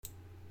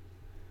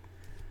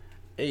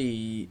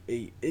Hey,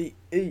 hey, hey,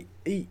 hey,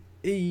 hey,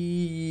 hey,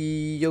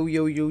 yo,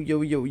 yo, yo,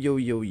 yo, yo, yo,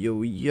 yo,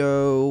 yo,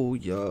 yo,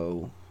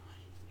 yo,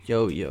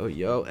 yo, yo,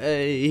 yo,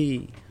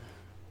 hey,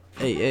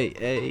 hey, hey,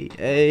 hey,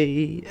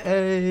 hey,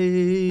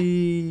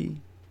 hey,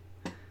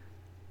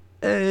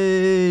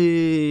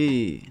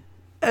 hey,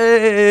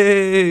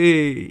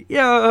 hey,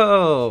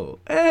 yo,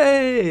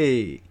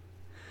 hey,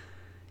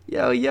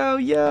 hey,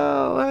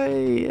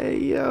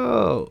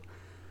 yo,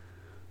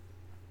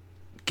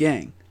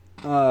 gang,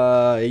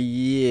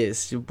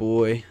 yes, your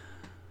boy.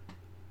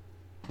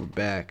 We're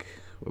back.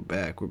 We're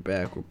back.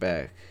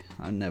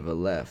 I never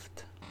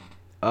left.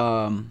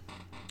 Um,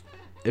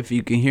 if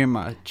you can hear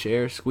my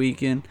chair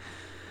squeaking,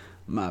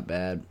 my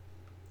bad.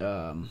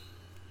 Um,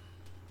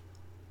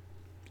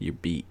 you're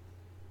beat.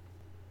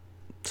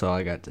 That's all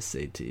I got to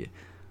say to you.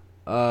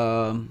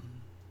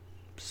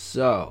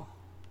 So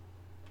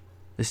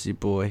this is your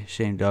boy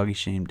Shane Doggy,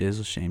 Shane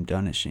Dizzle, Shane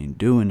done it, Shane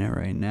doing it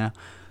right now,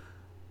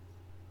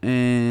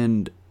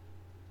 and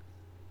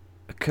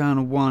I kind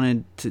of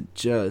wanted to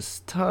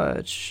just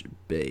touch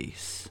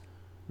base,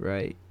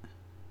 right?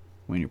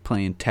 When you're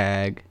playing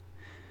tag,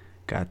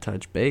 gotta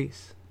touch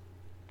base.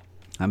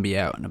 I'll be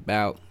out and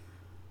about,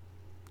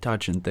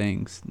 touching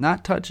things.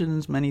 Not touching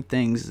as many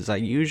things as I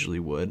usually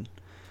would,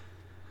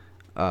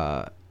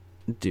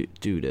 due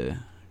to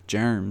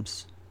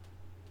germs.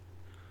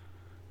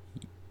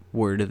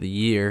 Word of the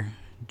year,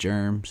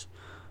 germs.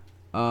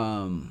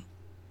 And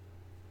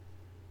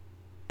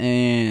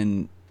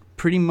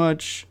pretty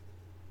much,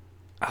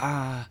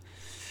 I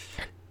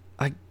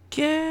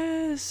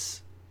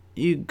guess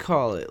you'd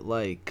call it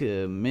like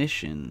a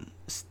mission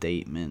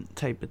statement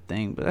type of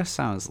thing, but that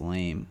sounds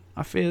lame.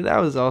 I feel that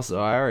was also,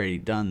 I already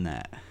done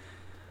that.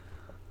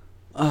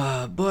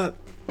 But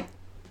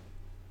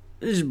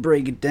let's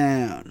break it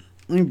down.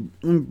 Let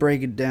me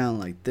break it down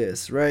like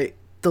this, right?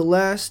 The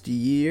last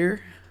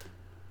year,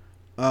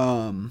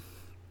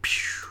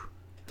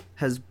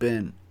 has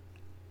been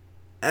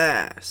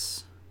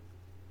ass,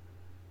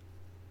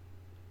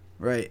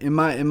 right? In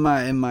my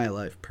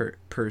life,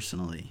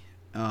 personally,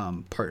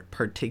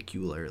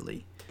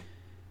 particularly,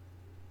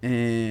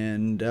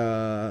 and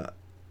I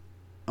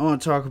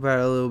want to talk about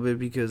it a little bit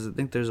because I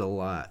think there's a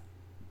lot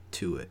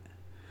to it,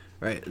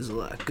 right? There's a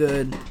lot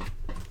good,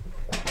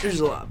 there's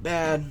a lot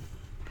bad.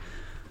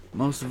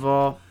 Most of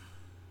all,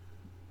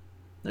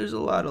 there's a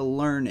lot of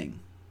learning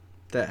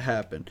that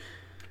happened,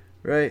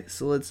 right?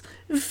 So let's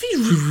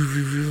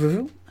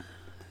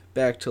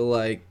back to,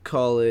 like,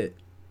 call it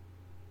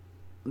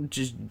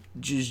just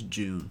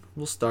June.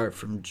 We'll start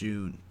from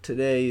June.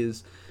 Today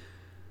is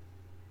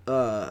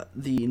the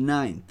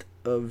 9th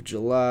of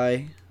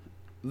July,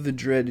 the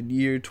dreaded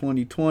year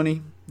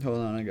 2020. Hold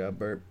on, I got a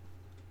burp.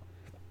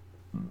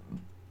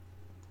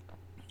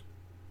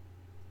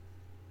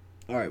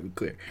 Alright, we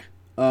clear.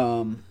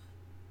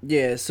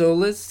 Yeah, so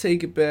let's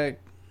take it back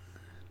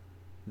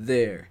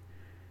there,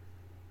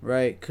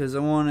 right? Because I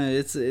want to,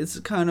 it's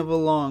kind of a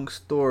long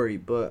story,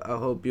 but I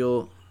hope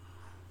you'll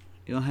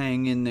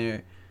hang in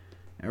there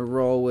and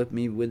roll with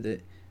me with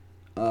it.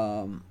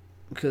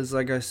 Because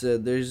like I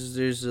said,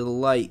 there's a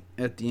light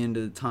at the end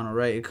of the tunnel,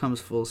 right? It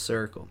comes full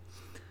circle.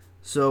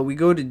 So we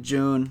go to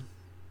June.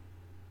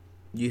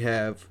 You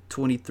have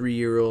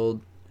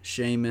 23-year-old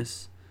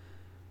Seamus,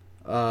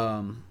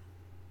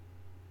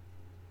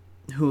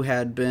 who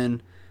had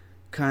been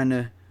kind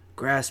of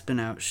grasping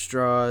out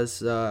straws,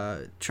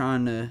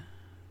 trying to,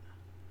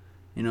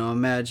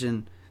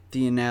 imagine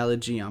the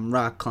analogy. I'm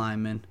rock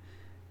climbing,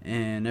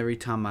 and every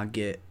time I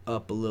get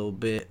up a little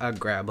bit, I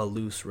grab a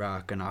loose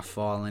rock and I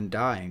fall and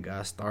die and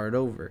gotta start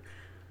over.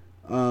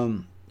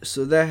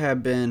 So that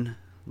had been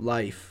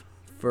life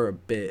for a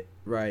bit,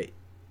 right?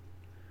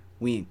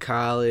 We in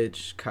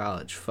college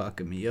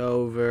fucking me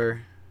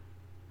over.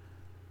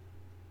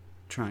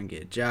 Trying to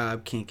get a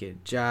job, can't get a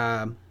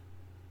job.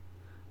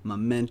 My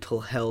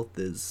mental health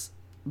is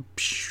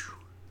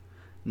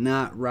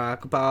not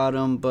rock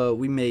bottom, but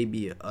we may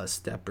be a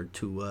step or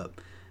two up.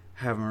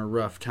 Having a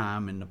rough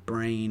time in the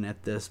brain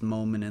at this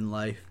moment in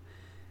life.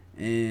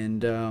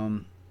 And,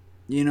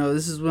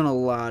 this is when a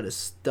lot of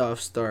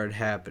stuff started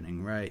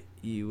happening, right?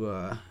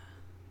 When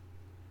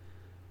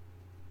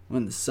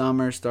the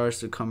summer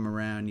starts to come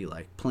around, you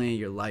like plan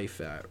your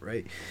life out,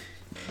 right?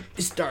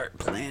 You start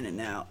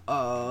planning out.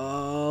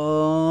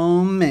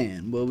 Oh,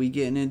 man, what we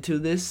getting into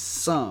this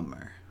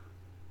summer?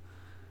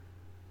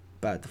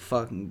 About to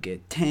fucking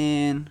get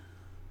tan.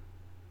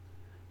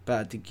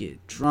 About to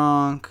get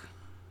drunk.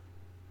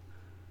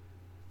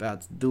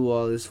 About to do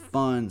all this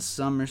fun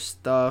summer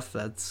stuff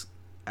that's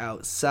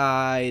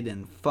outside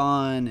and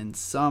fun and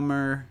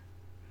summer.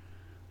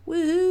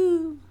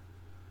 Woohoo!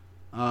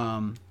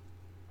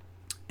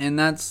 And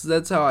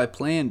that's how I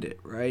planned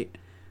it, right?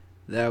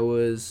 That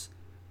was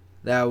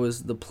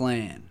the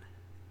plan.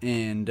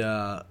 And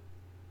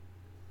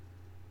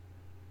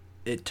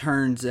it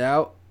turns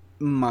out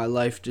my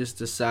life just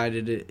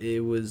decided it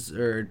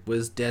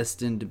was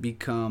destined to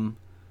become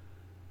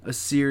a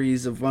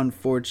series of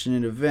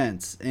unfortunate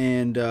events.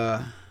 And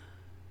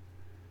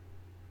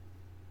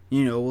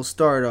we'll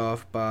start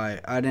off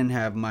by I didn't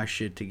have my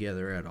shit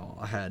together at all.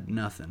 I had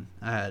nothing.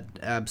 I had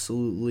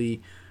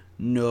absolutely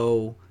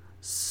no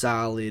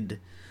solid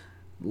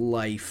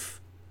life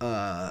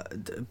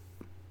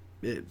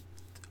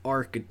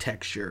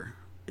architecture,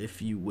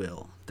 if you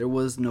will. There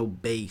was no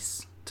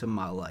base to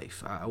my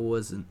life. I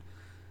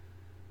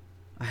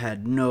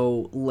had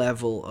no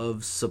level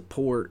of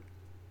support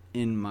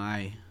in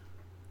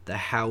the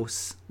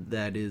house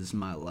that is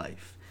my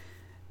life.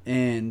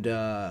 And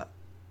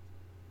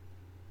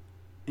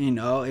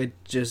it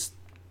just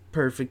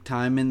perfect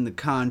timing. The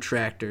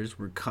contractors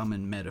were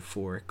coming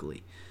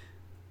metaphorically.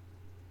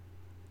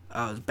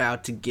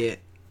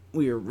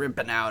 We were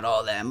ripping out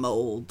all that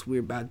mold. We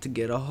were about to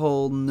get a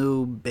whole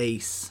new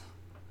base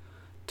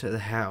to the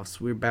house.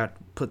 We were about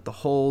to put the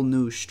whole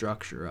new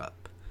structure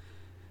up.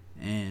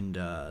 And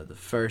the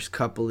first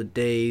couple of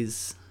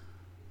days,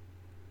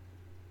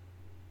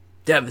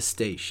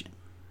 devastation.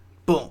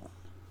 Boom.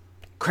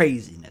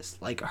 Craziness,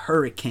 like a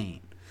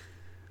hurricane.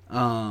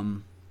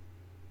 I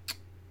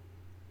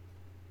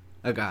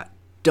got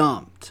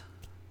dumped.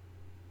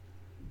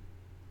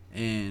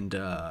 And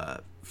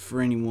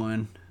for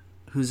anyone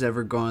who's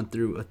ever gone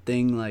through a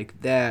thing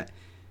like that,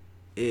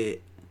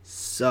 it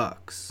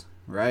sucks,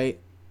 right?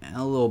 And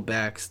a little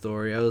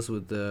backstory. I was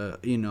with a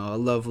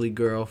lovely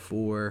girl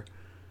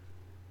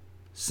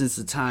since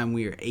the time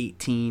we were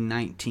 18,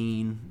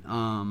 19.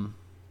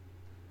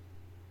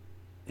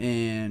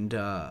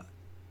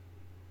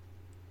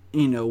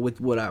 With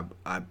what I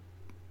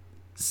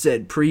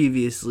said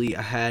previously,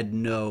 I had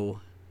no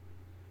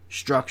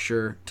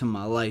structure to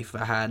my life.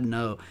 I had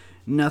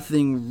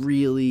nothing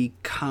really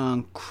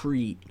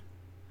concrete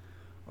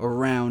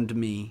around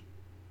me.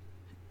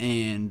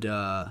 And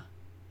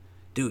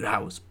dude, I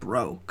was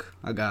broke.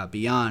 I gotta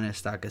be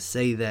honest. I could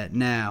say that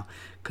now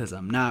because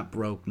I'm not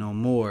broke no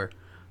more.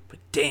 But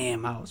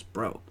damn, I was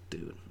broke,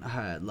 dude. I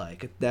had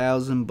like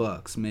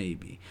 $1,000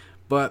 maybe.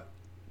 But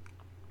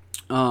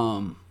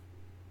the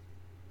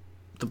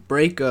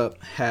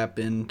breakup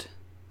happened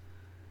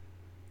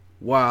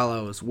while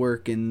I was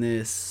working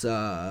this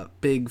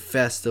big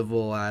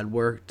festival I'd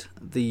worked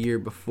the year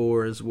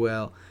before as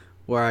well,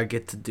 where I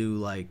get to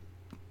do I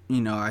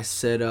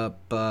set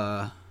up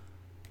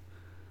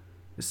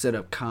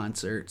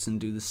concerts and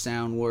do the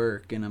sound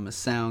work, and I'm a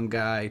sound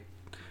guy,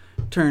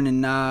 turning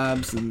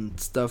knobs and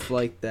stuff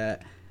like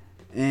that.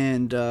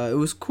 And it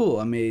was cool.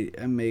 I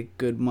made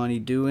good money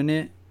doing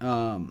it.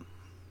 And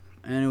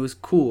it was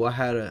cool. I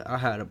had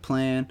a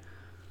plan.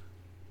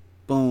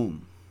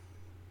 Boom.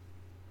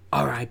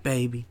 All right,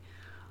 baby.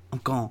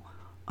 I'm going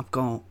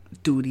to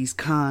do these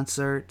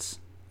concerts.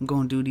 We're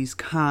going to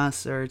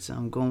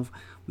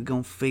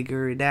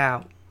figure it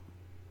out.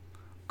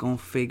 We're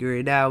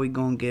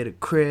going to get a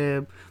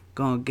crib.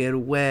 Going to get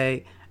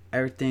away.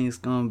 Everything's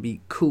going to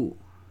be cool.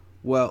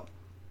 Well,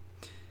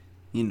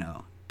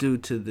 due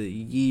to the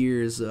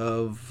years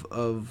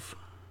of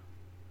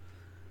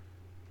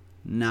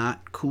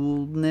not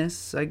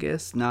coolness, I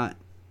guess, not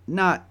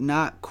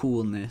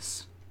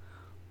coolness,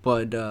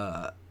 but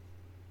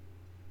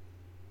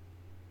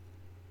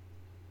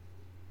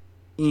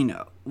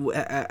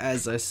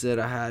as I said,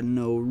 I had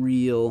no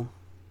real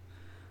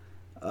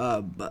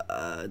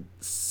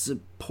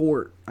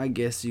support, I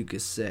guess you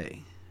could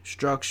say,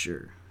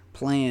 structure,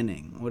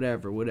 planning,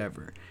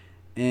 whatever,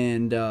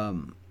 and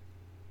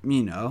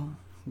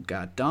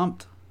got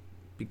dumped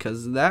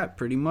because of that,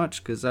 pretty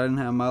much, because I didn't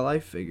have my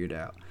life figured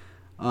out.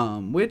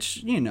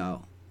 Which,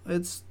 it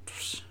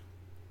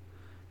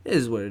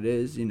is what it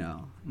is,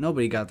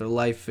 Nobody got their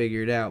life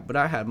figured out, but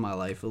I had my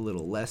life a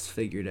little less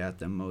figured out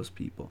than most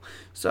people.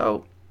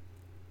 So,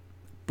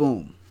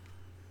 boom.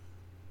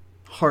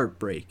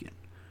 Heartbroken,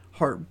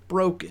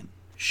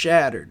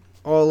 shattered,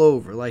 all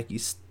over, like you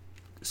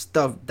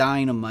stuffed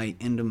dynamite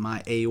into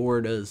my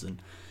aortas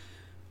and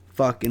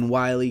fucking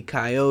Wile E.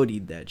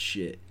 Coyote'd that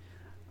shit.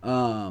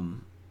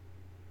 And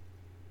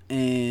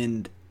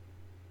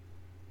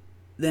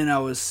then I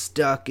was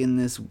stuck in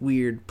this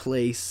weird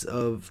place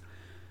of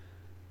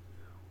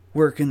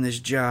working this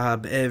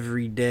job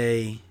every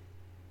day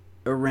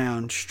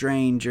around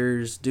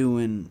strangers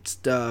doing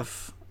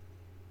stuff.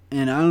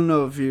 And I don't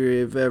know if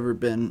you've ever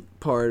been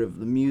part of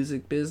the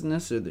music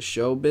business or the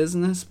show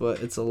business,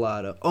 but it's a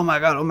lot of, oh my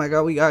god,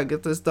 we gotta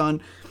get this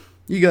done.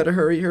 You gotta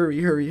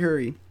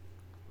hurry.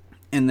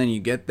 And then you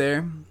get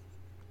there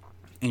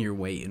and you're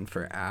waiting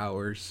for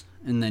hours.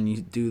 And then you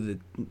do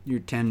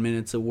your 10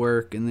 minutes of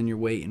work, and then you're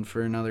waiting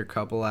for another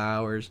couple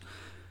hours.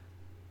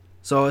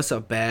 So it's a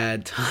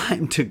bad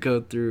time to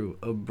go through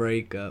a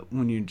breakup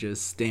when you're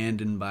just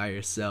standing by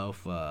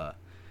yourself.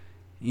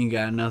 You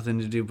got nothing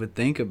to do but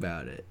think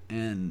about it.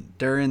 And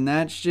during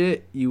that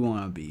shit, you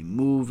want to be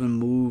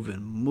moving.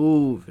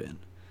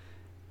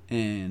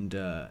 And,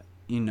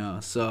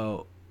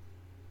 so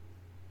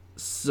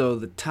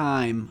the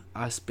time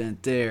I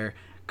spent there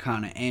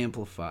kind of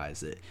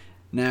amplifies it.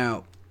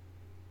 Now,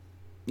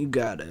 you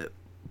gotta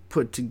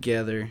put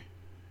together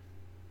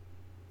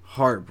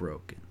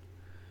heartbroken,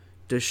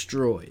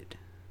 destroyed.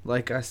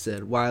 Like I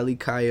said, Wile E.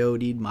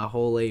 Coyote'd my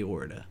whole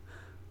aorta.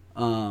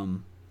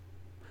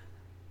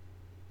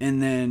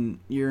 and then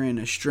you're in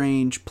a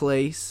strange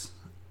place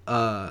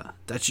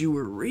that you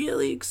were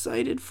really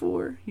excited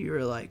for. You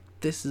were like,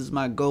 this is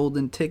my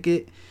golden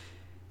ticket,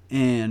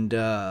 and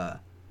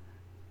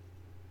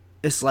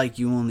it's like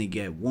you only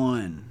get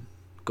one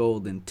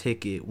golden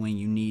ticket when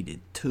you needed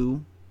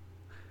two.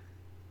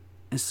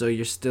 And so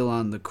you're still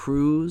on the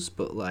cruise,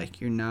 but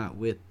like you're not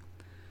with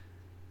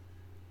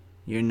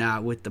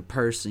the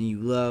person you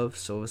love.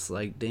 So it's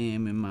like,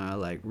 damn, am I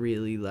like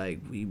really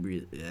like we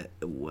really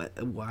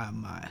what? Why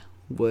am I?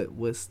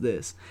 What's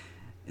this?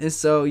 And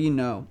so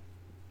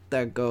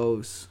that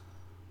goes.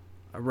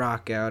 I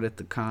rock out at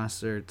the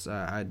concerts.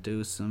 I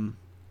do some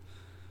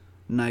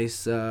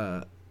nice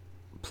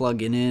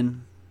plugging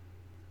in.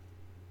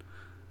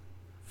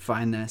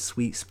 Find that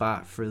sweet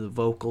spot for the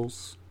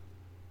vocals.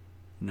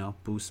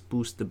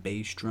 Boost the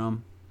bass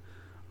drum,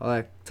 all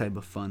that type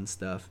of fun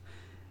stuff,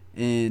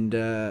 and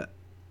where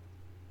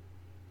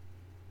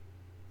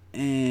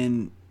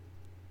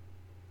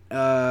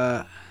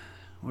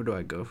do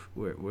I go?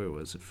 Where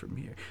was it from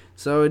here?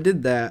 So I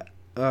did that.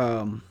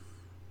 The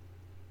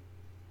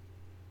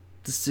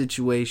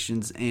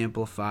situations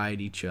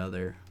amplified each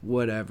other.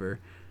 Whatever.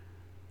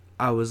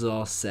 I was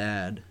all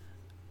sad,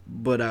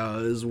 but I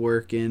was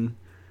working,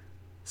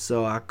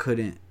 so I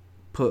couldn't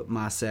put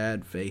my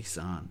sad face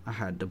on. I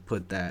had to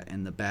put that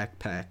in the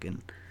backpack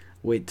and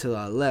wait till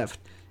I left.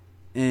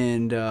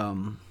 And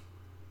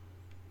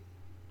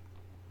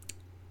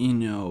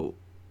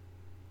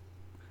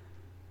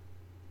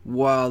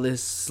while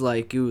this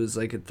it was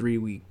like a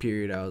 3-week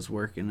period I was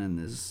working in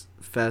this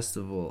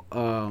festival,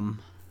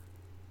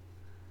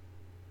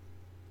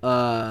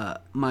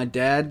 my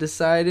dad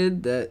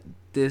decided that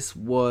this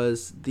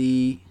was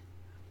the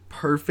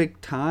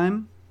perfect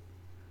time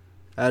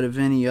out of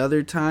any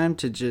other time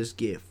to just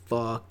get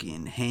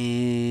fucking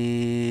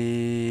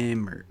hammered,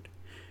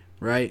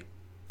 right?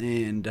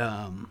 And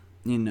I'll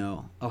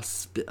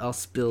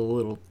spill a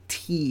little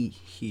tea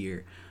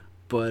here,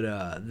 but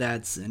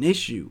that's an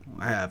issue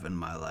I have in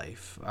my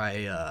life.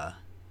 The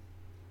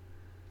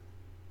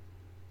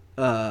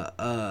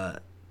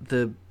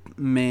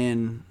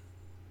man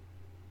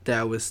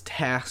that was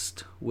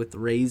tasked with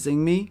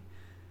raising me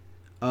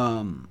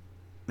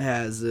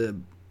has a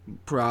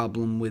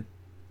problem with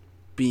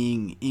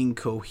being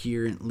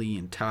incoherently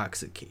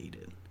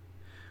intoxicated,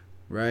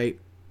 right?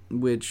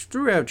 Which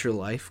throughout your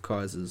life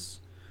causes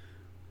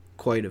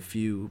quite a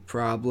few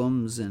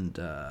problems and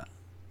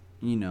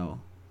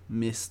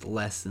missed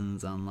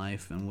lessons on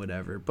life and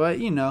whatever. But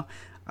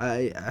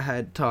I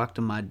had talked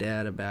to my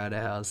dad about it.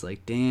 I was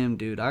like, damn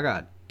dude, I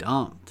got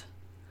dumped.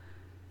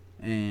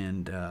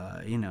 And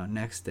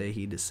next day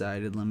he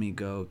decided, let me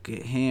go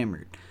get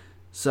hammered.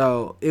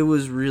 So it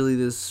was really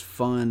this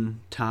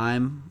fun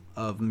time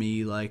of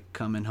me like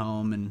coming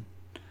home and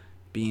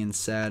being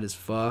sad as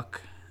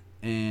fuck,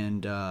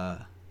 and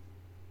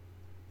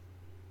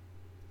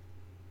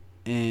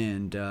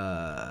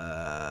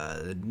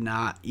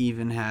not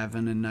even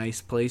having a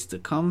nice place to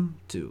come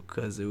to,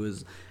 because it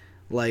was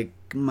like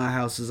my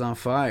house is on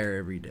fire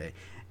every day.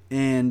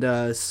 And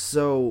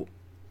so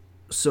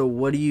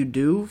what do you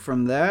do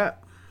from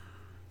that?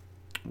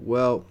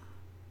 Well,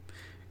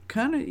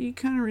 you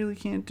kind of really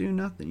can't do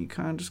nothing. You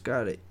kind of just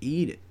gotta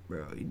eat it,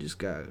 bro. You just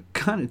gotta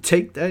kind of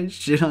take that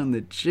shit on the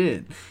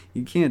chin.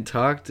 You can't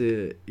talk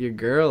to your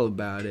girl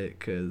about it,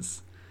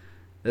 because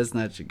that's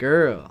not your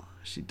girl.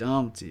 She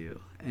dumped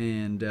you.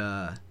 And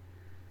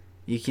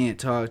you can't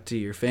talk to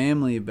your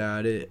family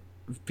about it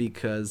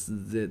because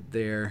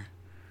they're,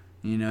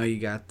 you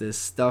got this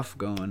stuff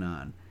going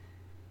on.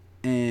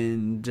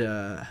 And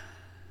the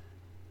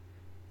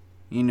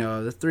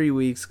 3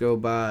 weeks go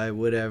by,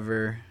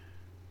 whatever,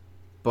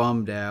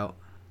 bummed out,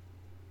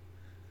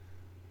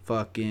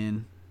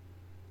 fucking,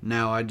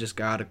 now I just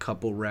got a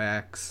couple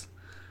racks,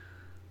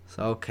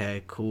 so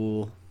okay,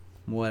 cool,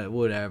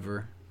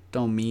 whatever,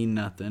 don't mean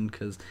nothing,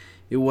 because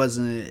it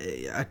wasn't,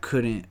 I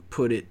couldn't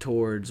put it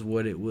towards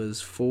what it was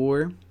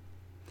for,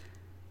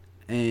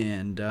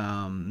 and,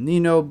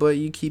 but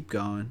you keep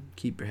going,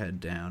 keep your head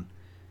down,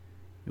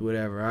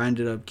 whatever. I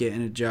ended up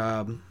getting a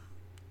job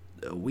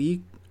a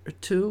week or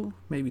two,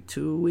 maybe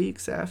 2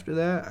 weeks after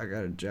that. I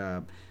got a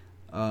job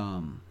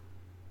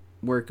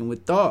working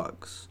with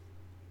dogs,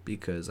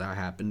 because I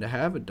happen to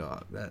have a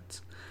dog.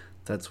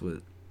 That's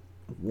what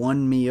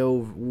won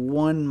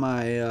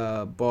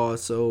my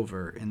boss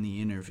over in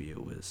the interview,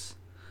 was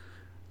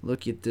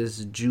look at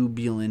this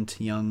jubilant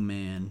young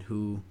man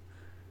who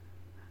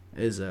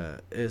is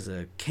a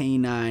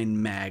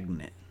canine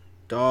magnet.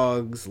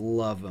 Dogs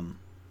love him.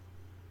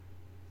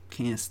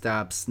 Can't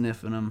stop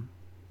sniffing him.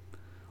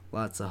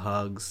 Lots of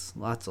hugs,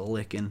 lots of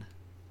licking,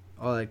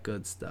 all that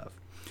good stuff.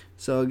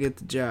 So I get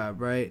the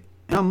job, right?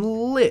 And I'm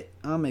lit.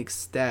 I'm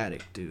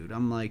ecstatic, dude.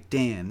 I'm like,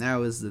 damn, that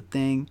was the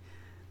thing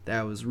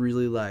that was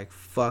really like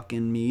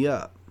fucking me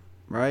up,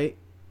 right?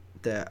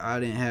 That I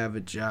didn't have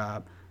a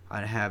job. I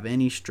didn't have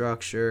any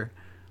structure.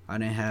 I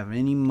didn't have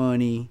any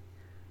money.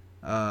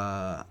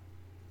 I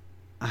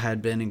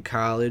had been in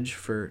college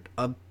for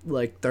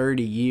like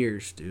 30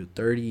 years, dude.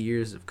 30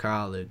 years of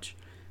college.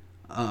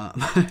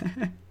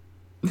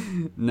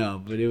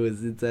 No, but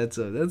that's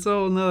a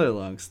whole nother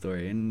long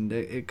story, and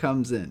it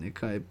comes in.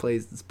 It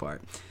plays this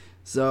part.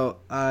 So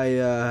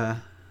I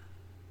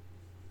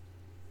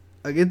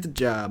get the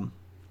job,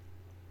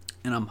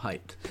 and I'm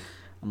hyped.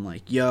 I'm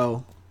like,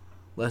 yo,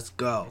 let's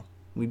go.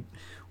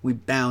 We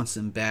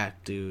bouncing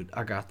back, dude.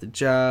 I got the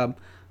job.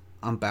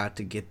 I'm about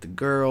to get the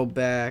girl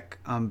back.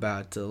 I'm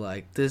about to,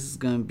 like, this is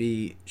gonna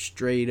be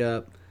straight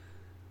up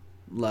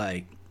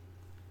like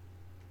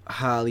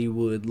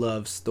Hollywood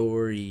love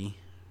story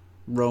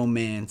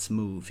romance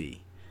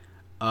movie.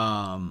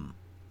 Um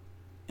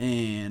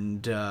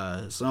and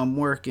so I'm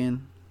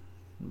working,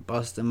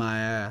 busting my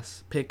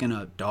ass, picking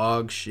up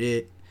dog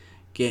shit,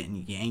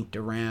 getting yanked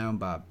around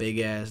by big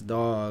ass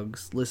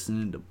dogs,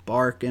 listening to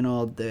barking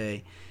all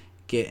day,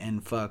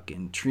 getting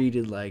fucking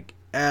treated like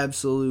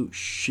absolute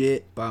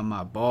shit by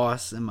my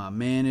boss and my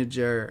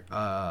manager.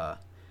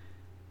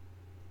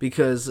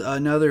 Because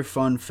another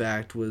fun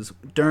fact was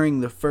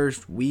during the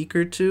first week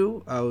or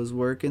two I was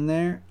working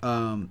there,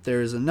 there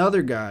was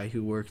another guy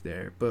who worked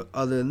there, but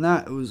other than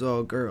that, it was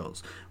all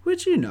girls,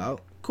 which,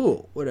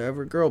 cool,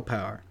 whatever, girl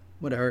power,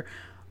 whatever.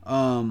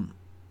 Um,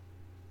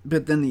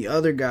 but then the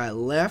other guy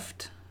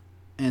left,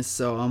 and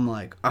so I'm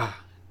like,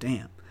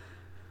 damn,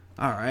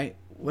 all right,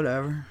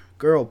 whatever,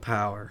 girl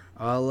power.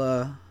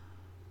 I'm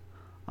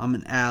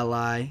an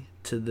ally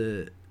to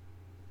the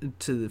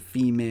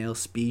female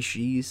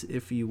species,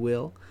 if you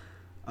will.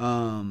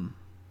 Um,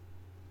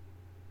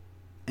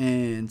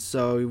 and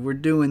so we're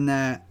doing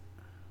that,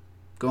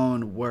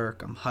 going to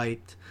work. I'm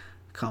hyped.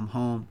 Come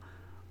home,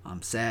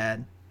 I'm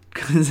sad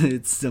because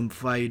it's some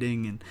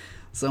fighting and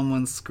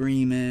someone's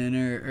screaming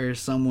or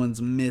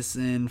someone's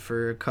missing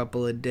for a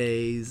couple of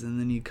days, and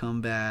then you come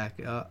back.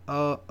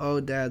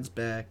 Dad's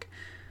back.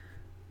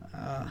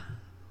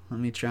 Let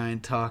me try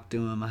and talk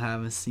to him. I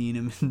haven't seen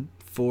him in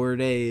 4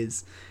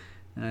 days.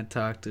 And I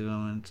talked to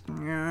him, and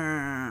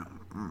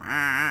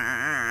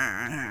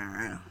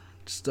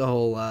just a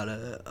whole lot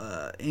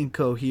of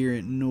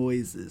incoherent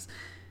noises.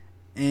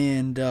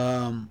 And,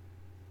 time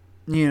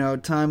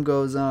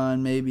goes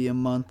on, maybe a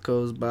month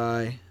goes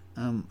by.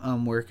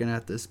 I'm working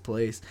at this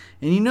place.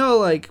 And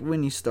like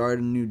when you start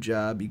a new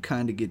job, you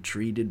kind of get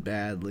treated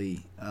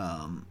badly.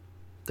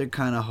 They're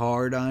kind of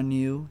hard on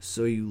you,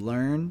 so you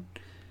learn.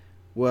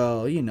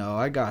 Well,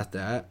 I got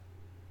that.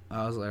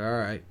 I was like,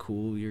 alright,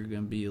 cool, you're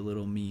going to be a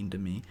little mean to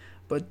me.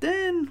 But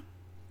then,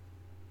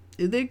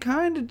 they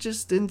kind of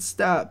just didn't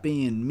stop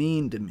being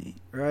mean to me,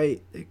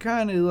 right? It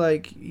kind of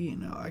like,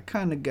 I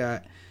kind of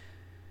got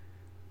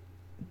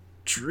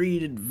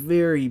treated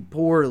very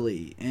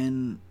poorly.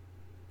 And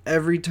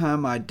every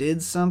time I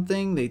did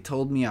something, they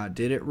told me I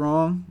did it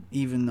wrong.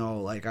 Even though,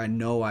 like, I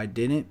know I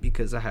didn't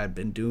because I had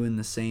been doing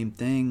the same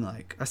thing.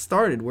 Like, I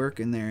started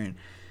working there and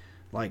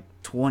like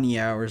 20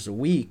 hours a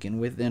week,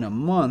 and within a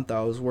month I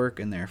was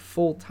working there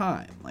full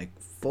time, like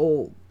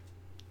full.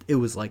 It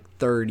was like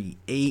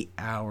 38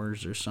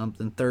 hours or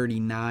something,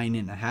 39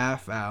 and a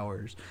half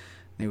hours.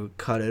 They would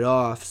cut it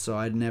off, so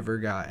I never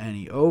got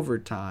any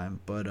overtime.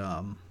 But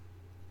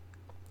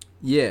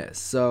yeah,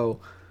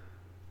 so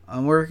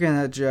I'm working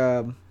that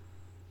job.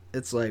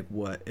 It's like,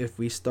 what if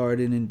we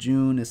started in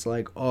June, it's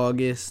like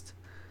August.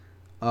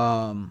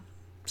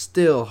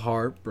 Still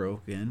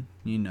heartbroken,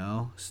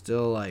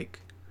 still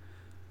like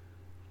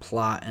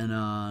plotting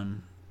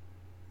on,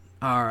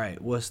 all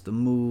right, what's the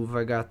move?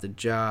 I got the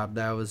job.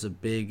 That was a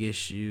big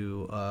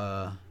issue.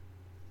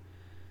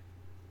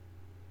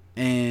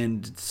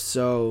 And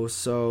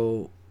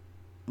so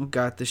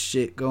got the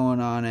shit going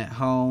on at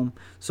home.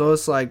 So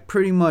it's like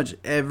pretty much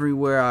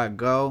everywhere I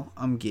go,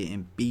 I'm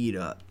getting beat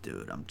up,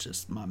 dude.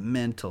 My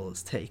mental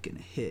is taking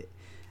a hit.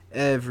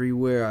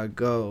 Everywhere I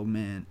go,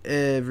 man.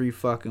 Every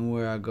fucking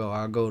where I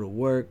go to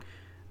work.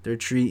 They're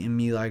treating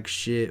me like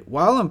shit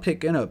while I'm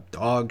picking up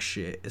dog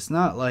shit. It's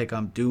not like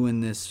I'm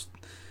doing this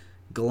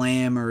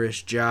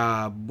glamorous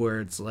job where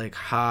it's like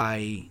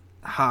high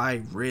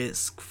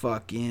risk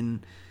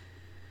fucking.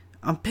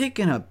 I'm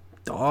picking up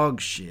dog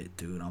shit,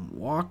 dude. I'm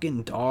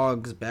walking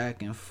dogs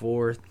back and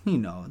forth.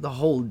 The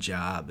whole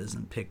job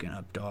isn't picking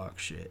up dog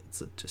shit.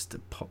 It's just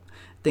a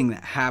thing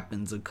that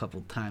happens a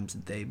couple times a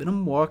day. But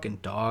I'm walking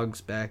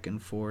dogs back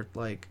and forth.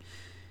 Like,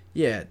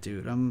 yeah,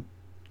 dude, I'm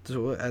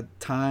at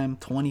time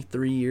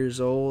 23 years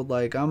old.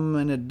 Like, I'm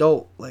an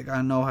adult. Like,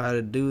 I know how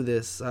to do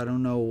this. I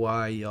don't know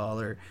why y'all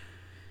are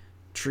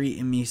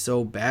treating me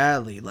so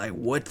badly. Like,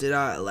 what did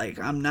I, like,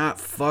 I'm not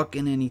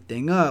fucking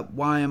anything up.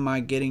 Why am I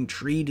getting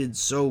treated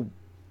so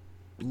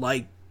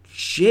like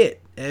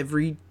shit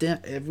every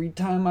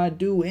time I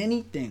do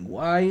anything?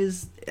 Why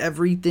is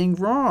everything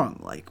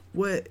wrong? Like,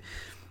 what?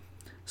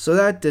 So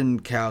that didn't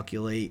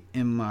calculate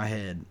in my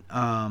head.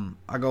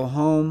 I go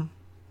home,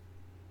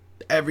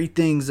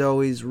 everything's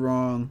always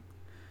wrong.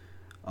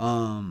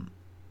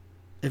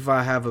 If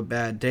I have a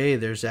bad day,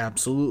 there's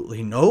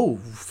absolutely no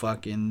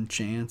fucking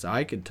chance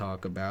I could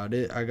talk about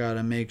it. I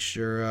gotta make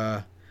sure,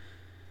 I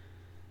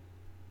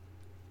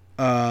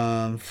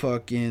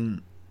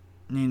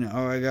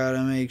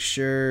gotta make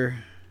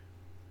sure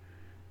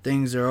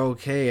things are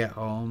okay at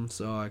home.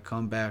 So I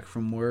come back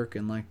from work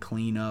and like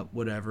clean up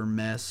whatever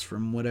mess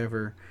from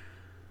whatever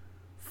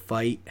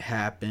fight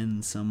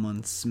happened.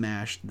 Someone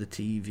smashed the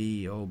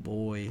TV. Oh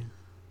boy.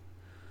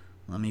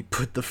 Let me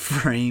put the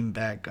frame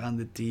back on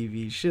the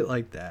TV. Shit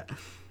like that.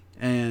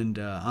 And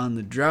on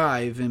the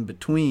drive in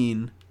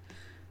between,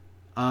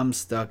 I'm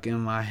stuck in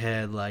my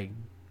head like,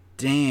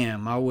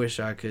 damn, I wish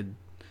I could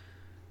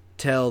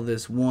tell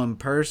this one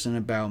person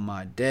about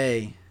my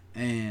day,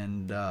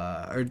 and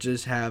or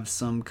just have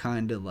some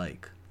kind of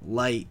like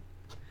light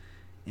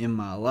in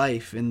my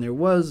life. And there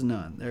was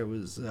none. There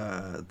was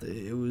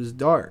it was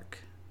dark.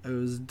 It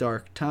was a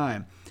dark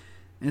time.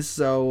 And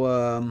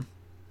so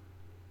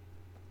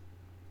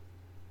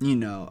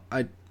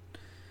I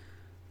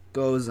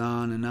goes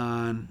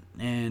on,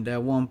 and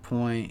at one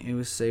point, it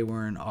was, say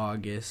we're in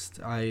August,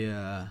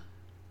 I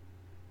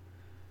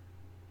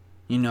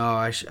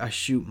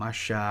shoot my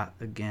shot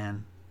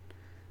again,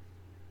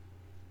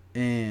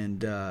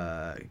 and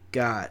that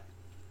got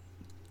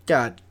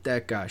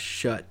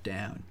shut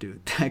down,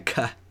 dude.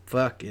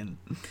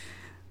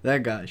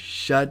 That got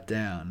shut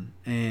down.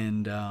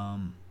 And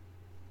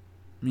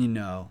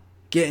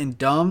getting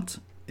dumped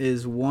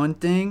is one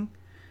thing,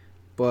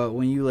 but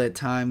when you let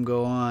time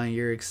go on,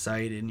 you're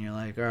excited and you're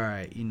like, all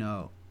right,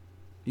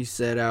 you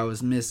said I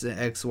was missing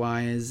X,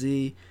 Y, and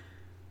Z.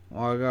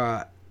 Well, I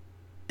got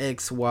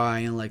X, Y,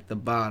 and like the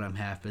bottom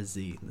half of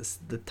Z.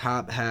 The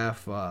top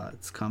half,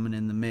 it's coming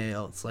in the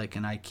mail. It's like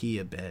an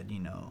IKEA bed,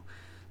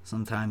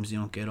 Sometimes you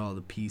don't get all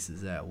the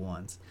pieces at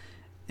once.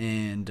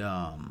 And,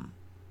 that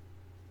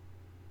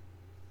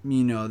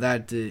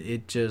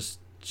it just,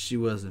 she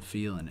wasn't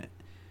feeling it.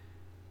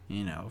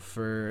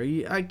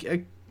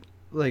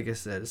 Like I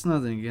said, it's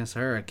nothing against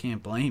her. I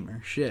can't blame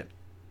her. Shit.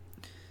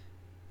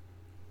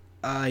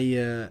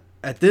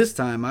 At this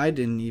time, I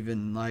didn't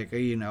even,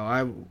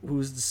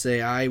 who's to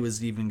say I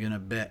was even going to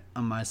bet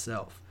on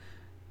myself?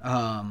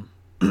 And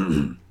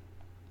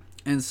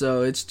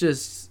so it's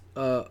just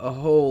a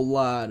whole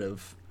lot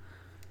of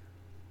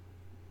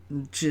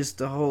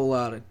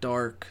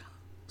dark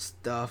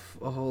stuff,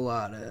 a whole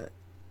lot of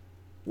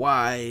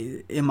how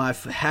am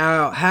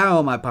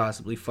I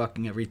possibly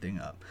fucking everything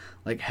up?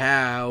 Like,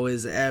 how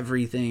is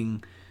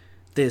everything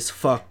this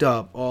fucked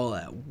up all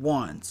at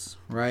once,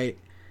 right?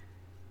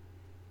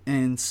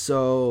 And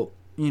so,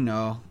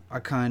 I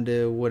kind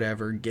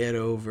of get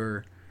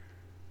over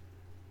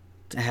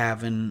to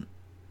having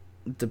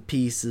the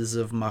pieces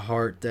of my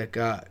heart that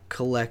got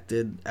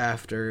collected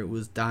after it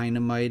was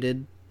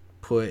dynamited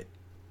put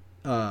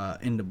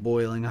into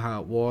boiling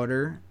hot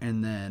water,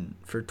 and then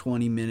for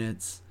 20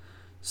 minutes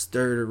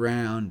stirred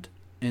around,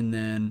 and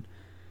then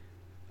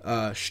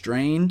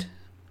strained,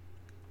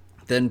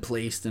 then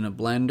placed in a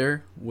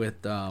blender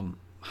with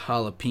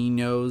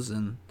jalapenos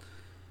and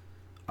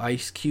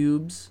ice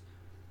cubes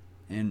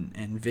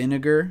and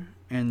vinegar,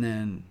 and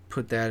then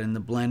put that in the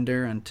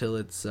blender until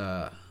it's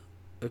a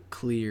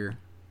clear,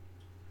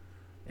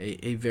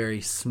 a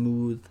very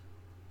smooth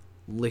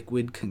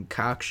liquid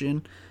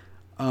concoction.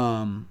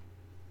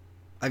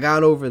 I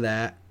got over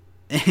that,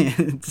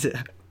 and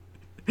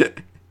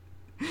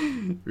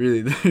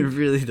really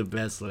the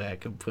best way I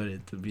can put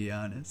it, to be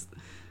honest.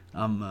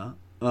 I'm a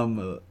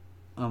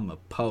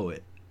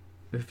poet,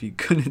 if you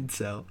couldn't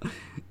tell.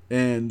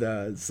 And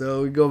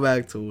so we go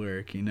back to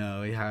work.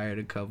 We hired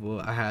a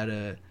couple. I had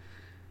a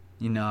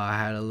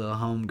little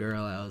homegirl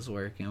I was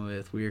working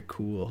with. We were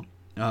cool.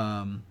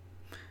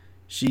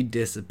 She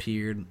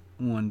disappeared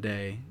one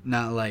day.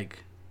 Not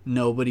like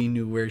nobody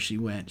knew where she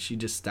went. She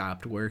just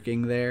stopped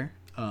working there.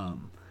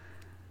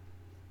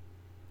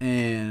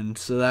 And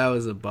so that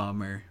was a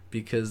bummer,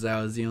 because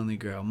that was the only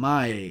girl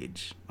my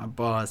age. My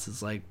boss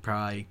is like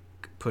probably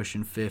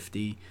pushing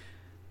 50.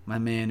 My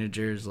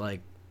manager's like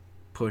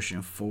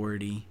pushing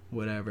 40,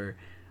 whatever.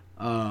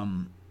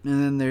 And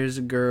then there's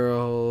a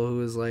girl who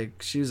was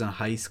like, she was in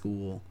high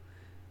school,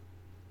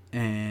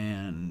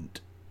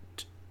 and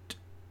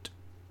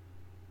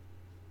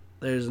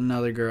there's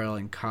another girl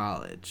in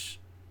college.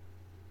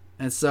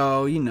 And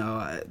so,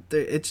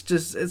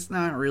 it's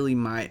not really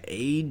my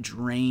age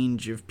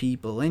range of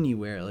people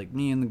anywhere. Like,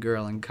 me and the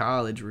girl in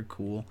college were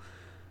cool.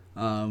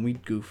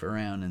 We'd goof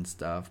around and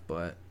stuff,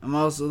 but I'm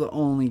also the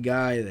only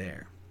guy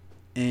there.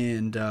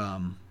 And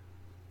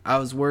I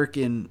was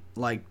working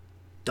like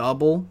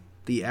double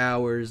the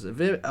hours of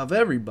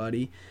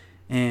everybody,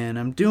 and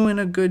I'm doing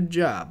a good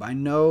job. I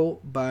know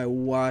by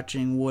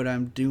watching what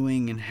I'm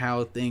doing and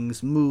how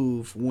things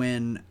move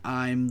when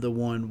I'm the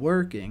one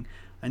working.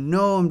 I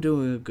know I'm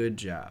doing a good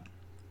job,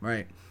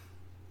 right?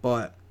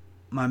 But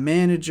my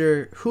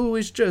manager, who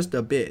is just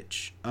a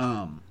bitch,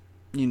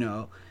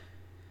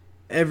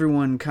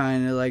 everyone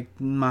kind of, like,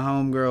 my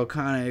homegirl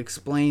kind of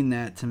explained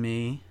that to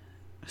me.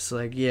 It's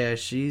like, yeah,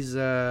 she's,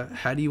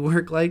 how do you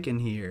work like in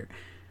here?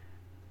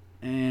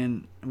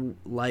 And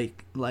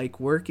like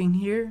working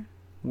here?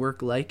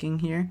 Work liking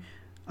here?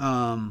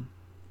 And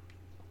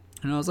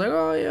I was like,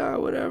 oh yeah,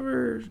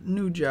 whatever,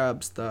 new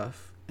job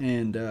stuff.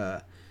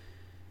 And,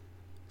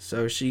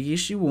 so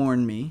she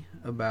warned me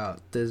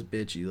about this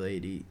bitchy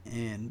lady,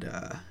 and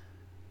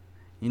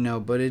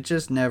but it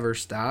just never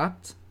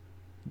stopped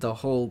the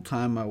whole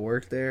time I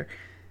worked there.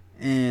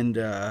 And,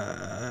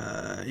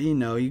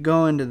 you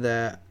go into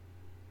that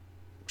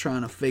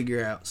trying to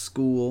figure out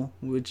school,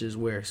 which is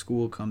where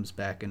school comes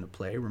back into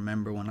play.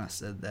 Remember when I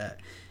said that?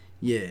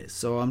 Yeah,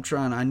 so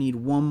I need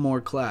one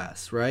more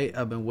class, right?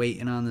 I've been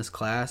waiting on this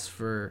class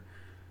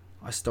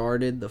I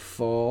started the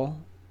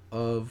fall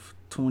of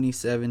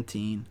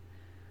 2017.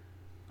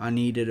 I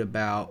needed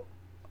about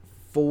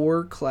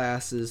 4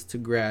 classes to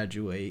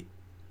graduate.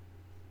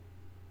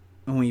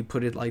 And when you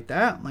put it like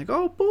that, I'm like,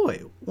 oh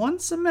boy, 1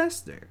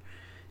 semester.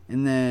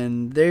 And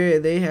then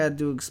they had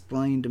to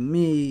explain to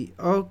me,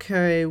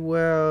 okay,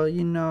 well,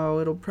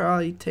 it'll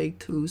probably take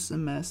 2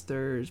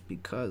 semesters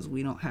because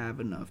we don't have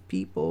enough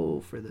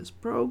people for this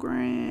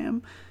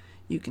program.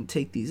 You can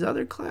take these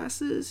other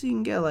classes. You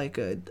can get like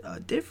a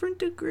different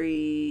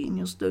degree and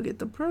you'll still get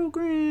the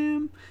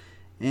program.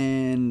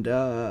 And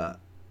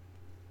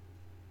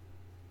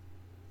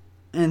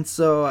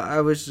so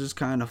I was just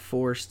kind of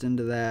forced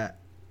into that.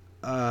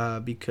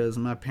 Because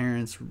my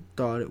parents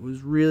thought it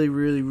was really,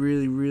 really,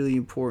 really, really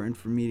important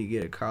for me to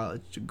get a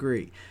college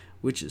degree,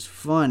 which is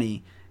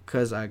funny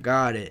because I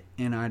got it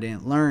and I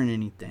didn't learn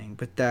anything,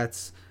 but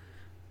that's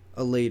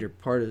a later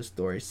part of the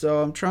story.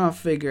 So I'm trying to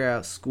figure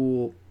out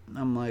school.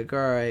 I'm like, all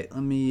right, I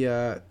need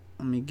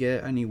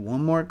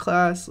one more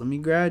class. Let me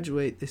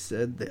graduate. They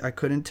said that I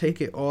couldn't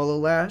take it all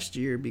of last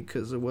year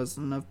because there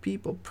wasn't enough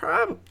people.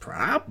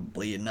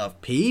 Probably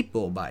enough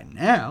people by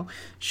now.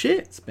 Shit,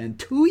 it's been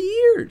 2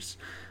 years.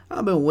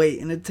 I've been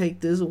waiting to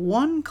take this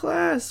one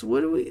class.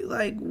 What are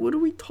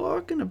we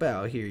talking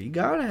about here? You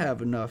gotta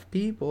have enough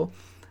people.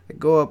 I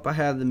go up, I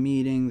have the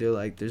meeting. They're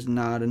like, there's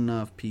not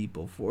enough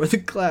people for the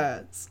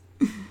class.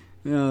 And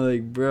I'm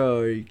like,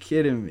 bro, are you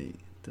kidding me?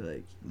 They're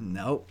like,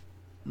 nope,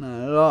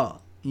 not at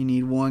all. You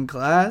need one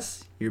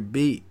class, you're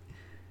beat.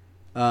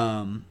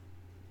 So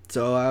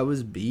I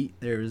was beat.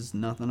 There was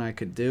nothing I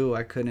could do.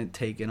 I couldn't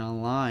take it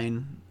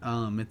online.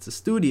 It's a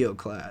studio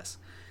class.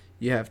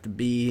 You have to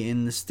be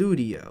in the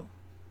studio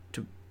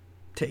to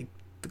take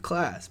the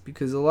class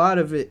because a lot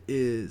of it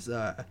is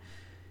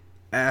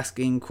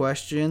asking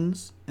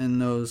questions,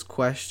 and those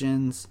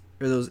questions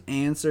or those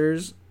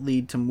answers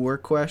lead to more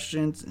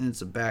questions, and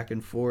it's a back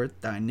and forth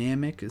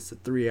dynamic. It's a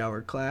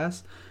 3-hour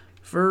class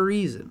for a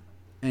reason.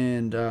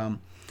 And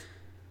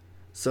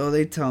so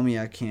they tell me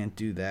I can't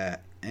do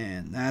that,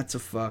 and that's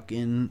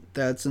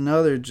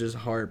another just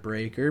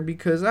heartbreaker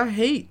because I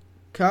hate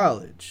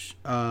college.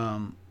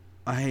 I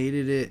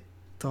hated it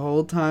the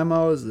whole time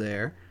I was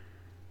there.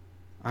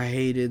 I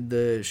hated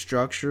the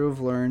structure of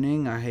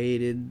learning. I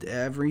hated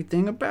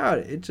everything about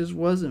it. It just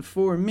wasn't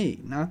for me.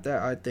 Not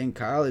that I think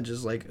college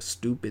is like a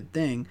stupid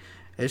thing.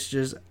 It's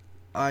just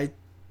I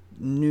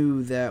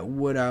knew that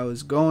what I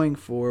was going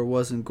for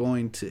wasn't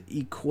going to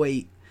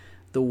equate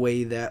the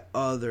way that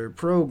other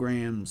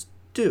programs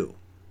do.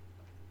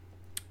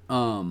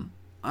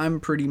 I'm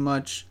pretty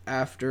much,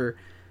 after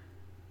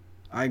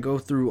I go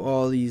through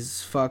all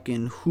these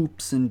fucking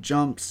hoops and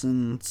jumps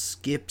and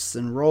skips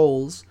and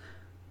rolls,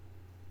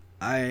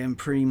 I am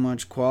pretty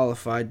much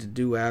qualified to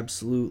do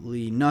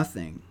absolutely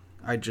nothing.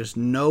 I just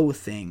know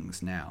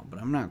things now,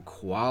 but I'm not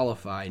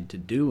qualified to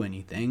do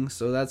anything.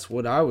 So that's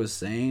what I was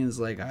saying, is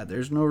like,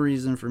 there's no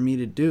reason for me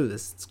to do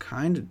this. It's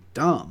kind of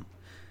dumb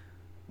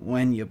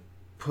when you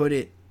put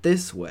it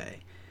this way.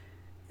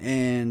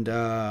 And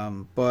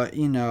but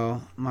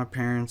my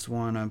parents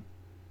want to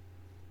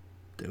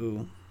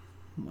do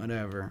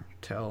whatever,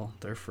 tell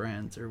their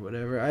friends or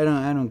whatever. I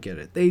don't get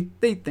it. They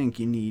think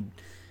you need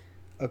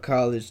a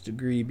college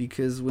degree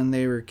because when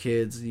they were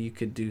kids you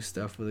could do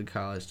stuff with a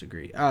college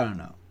degree. I don't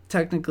know.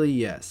 Technically,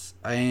 yes.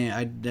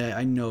 I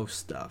know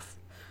stuff.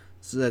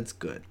 So that's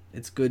good.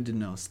 It's good to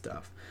know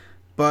stuff.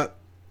 But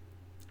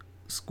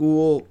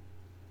school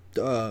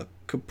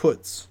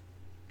kaputs.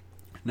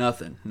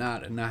 Nothing.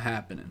 Not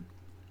happening.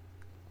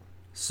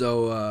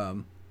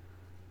 So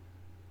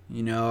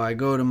I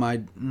go to my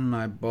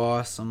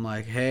boss. I'm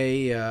like,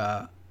 "Hey,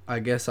 I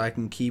guess I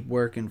can keep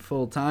working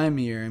full time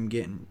here. I'm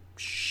getting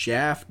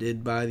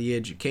shafted by the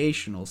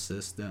educational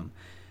system."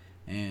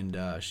 And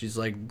she's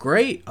like,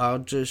 "Great. I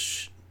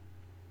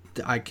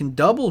can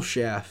double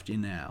shaft you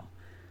now."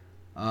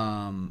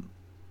 And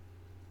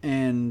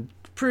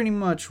pretty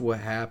much what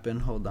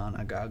happened. Hold on,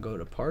 I gotta go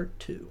to part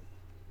 2.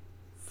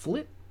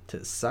 Flip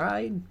to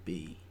side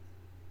B.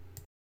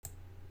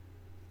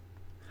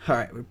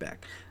 Alright, we're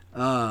back.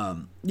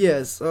 So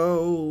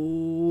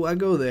I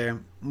go there.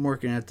 I'm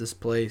working at this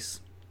place.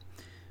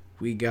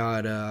 We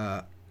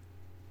got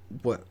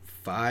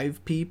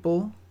 5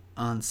 people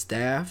on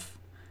staff,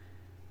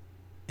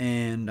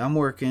 and I'm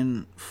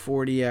working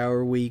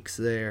 40-hour weeks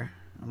there.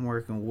 I'm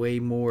working way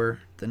more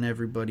than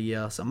everybody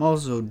else. I'm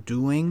also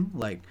doing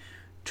like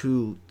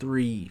 2,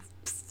 3,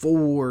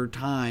 4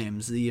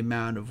 times the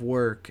amount of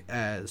work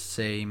as,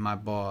 say, my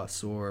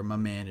boss or my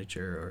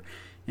manager or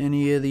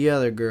any of the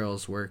other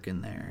girls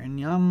working there.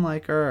 And I'm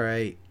like,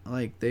 alright,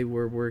 like, they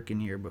were working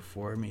here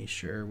before me,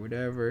 sure,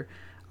 whatever.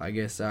 I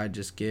guess I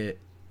just get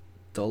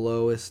the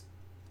lowest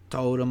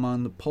totem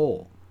on the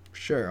pole.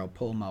 Sure, I'll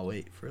pull my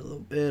weight for a little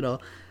bit.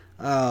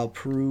 I'll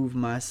prove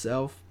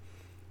myself.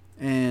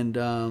 And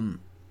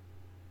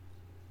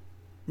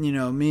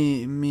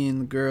me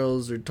and the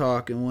girls are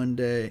talking one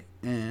day,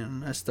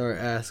 and I start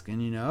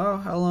asking, oh,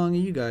 how long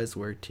have you guys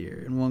worked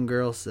here? And one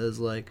girl says,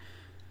 like,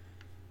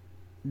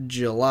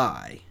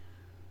 July.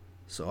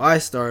 So I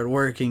started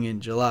working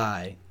in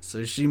July.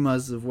 So she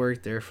must have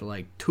worked there for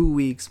like 2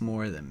 weeks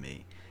more than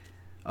me.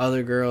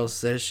 Other girl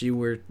says she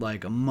worked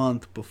like a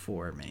month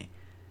before me.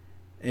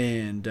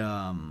 And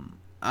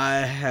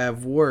I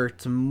have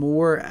worked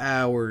more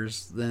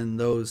hours than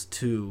those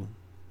two.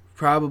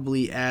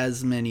 Probably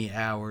as many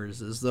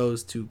hours as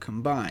those two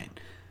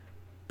combined.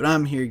 But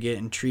I'm here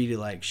getting treated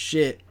like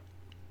shit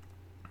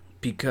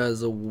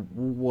because of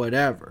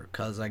whatever.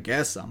 Because I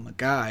guess I'm a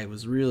guy. It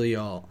was really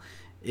all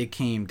it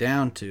came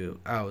down to.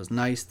 I was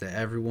nice to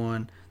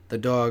everyone. The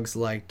dogs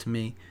liked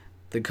me.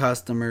 The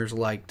customers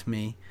liked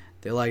me.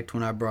 They liked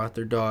when I brought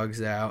their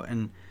dogs out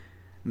and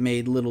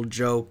made little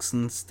jokes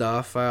and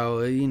stuff.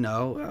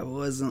 I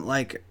wasn't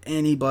like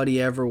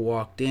anybody ever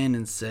walked in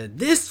and said,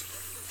 "This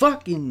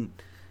fucking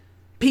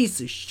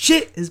piece of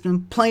shit has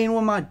been playing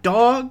with my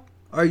dog.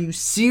 Are you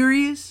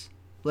serious?"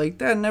 Like,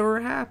 that never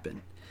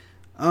happened.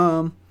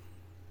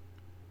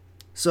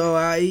 So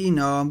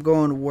I'm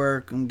going to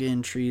work. I'm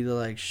getting treated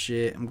like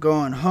shit. I'm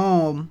going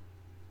home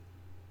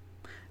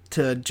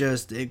to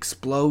just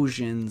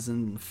explosions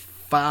and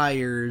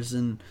fires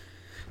and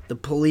the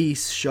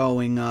police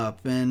showing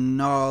up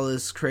and all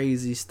this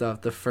crazy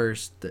stuff. The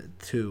first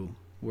two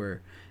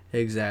were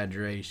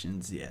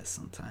exaggerations. Yes,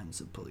 sometimes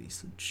the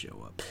police would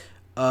show up.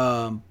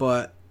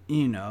 But,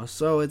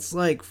 so it's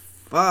like,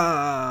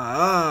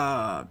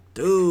 fuck,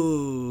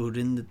 dude.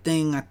 And the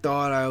thing I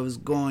thought I was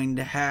going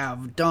to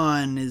have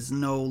done is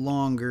no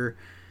longer,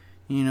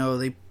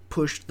 they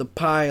pushed the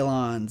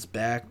pylons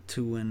back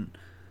to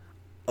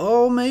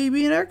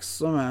maybe next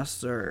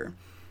semester.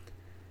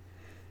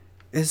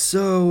 And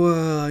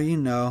so,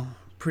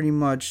 pretty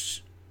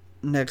much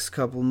next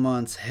couple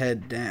months,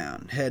 head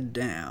down.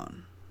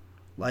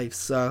 Life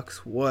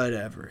sucks,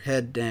 whatever.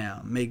 Head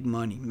down. Make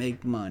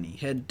money.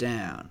 Head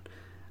down.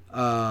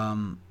 A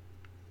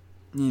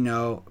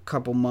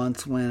couple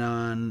months went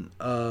on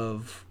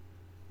of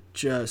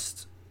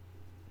just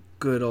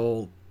good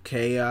old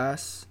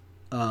chaos.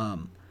 My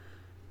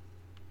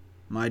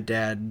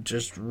dad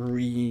just it's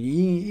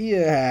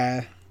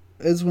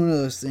one of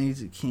those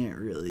things you can't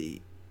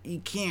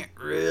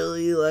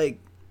really like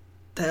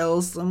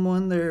tell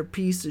someone they're a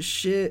piece of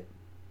shit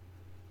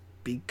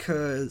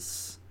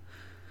because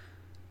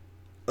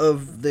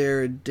of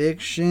their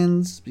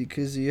addictions,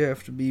 because you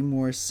have to be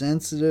more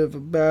sensitive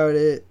about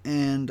it.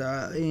 And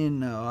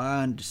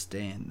I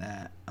understand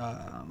that.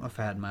 I've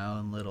had my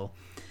own little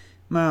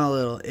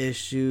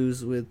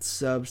issues with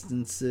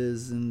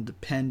substances and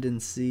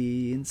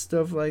dependency and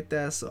stuff like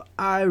that, so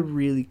I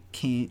really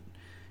can't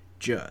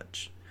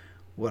judge.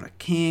 What I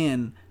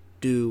can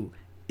do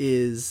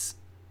is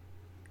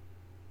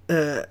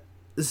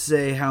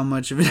say how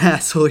much of an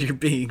asshole you're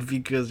being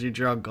because you're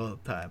drunk all the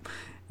time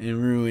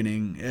and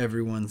ruining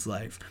everyone's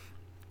life.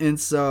 And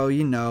so,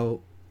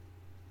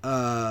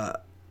 a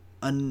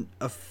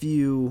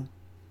few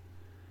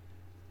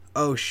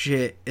oh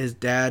shit, is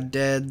dad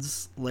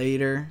dead's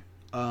later,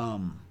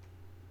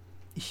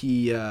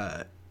 he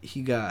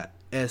got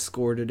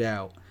escorted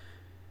out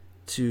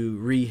to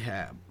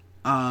rehab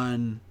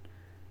on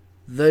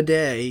the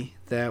day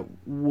that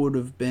would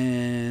have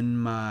been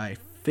my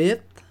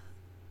 5th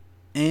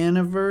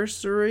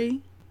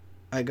anniversary.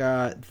 I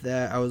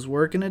was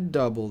working a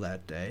double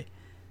that day,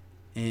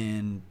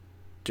 and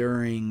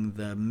during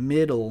the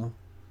middle,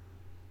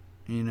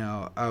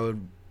 I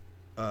would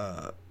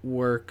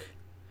work,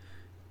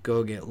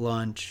 go get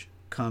lunch,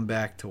 come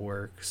back to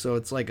work. So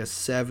it's like a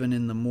 7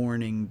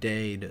 a.m.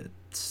 day to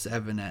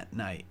 7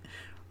 p.m.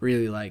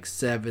 Really like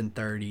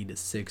 7:30 to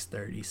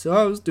 6:30. So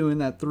I was doing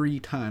that 3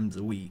 times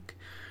a week.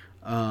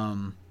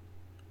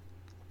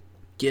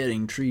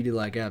 Getting treated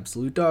like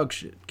absolute dog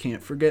shit.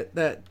 Can't forget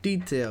that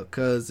detail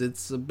because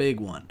it's a big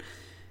one.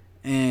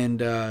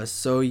 And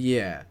so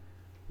yeah,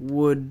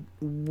 would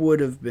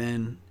have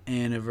been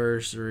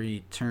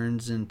anniversary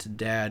turns into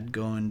dad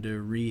going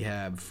to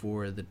rehab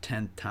for the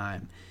 10th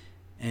time.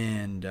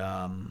 And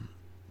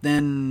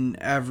then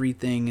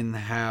everything in the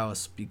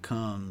house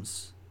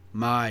becomes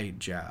my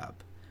job,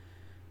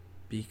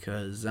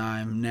 because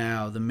I'm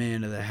now the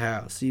man of the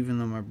house, even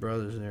though my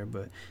brother's there.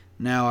 But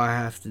now I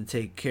have to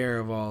take care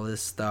of all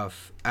this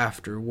stuff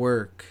after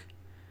work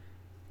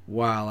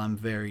while I'm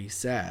very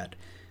sad.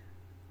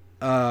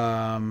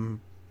 But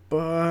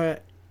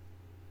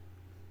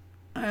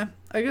I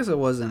guess I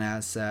wasn't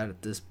as sad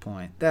at this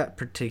point. That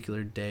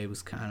particular day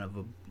was kind of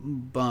a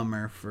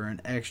bummer for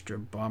an extra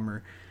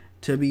bummer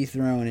to be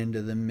thrown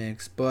into the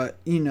mix. But,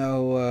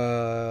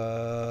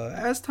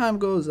 as time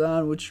goes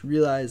on, what you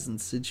realize in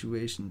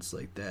situations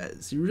like that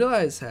is you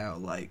realize how,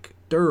 like,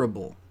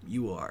 durable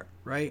you are,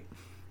 right?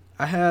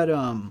 I had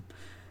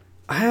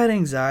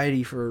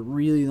anxiety for a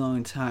really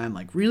long time,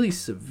 like really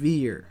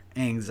severe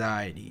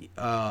anxiety.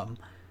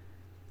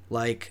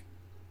 Like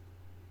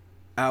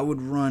I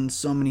would run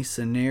so many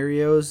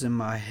scenarios in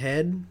my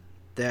head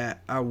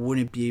that I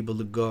wouldn't be able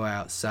to go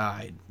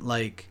outside.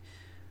 Like,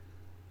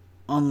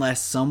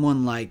 unless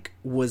someone like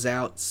was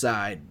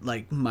outside,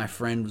 like my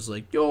friend was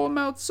like, "Yo, I'm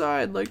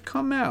outside, like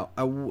come out."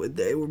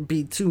 There would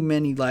be too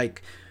many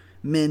like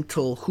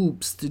mental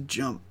hoops to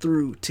jump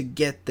through to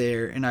get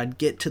there, and I'd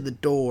get to the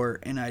door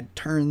and I'd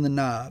turn the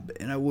knob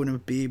and I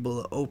wouldn't be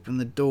able to open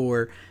the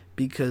door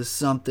because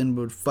something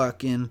would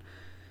fucking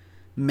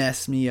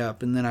mess me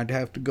up, and then I'd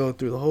have to go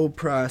through the whole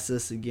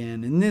process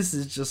again. And this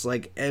is just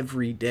like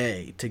every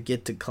day to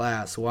get to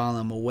class while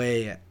I'm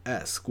away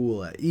at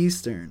school at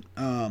Eastern.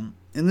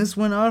 And this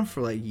went on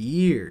for like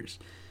years.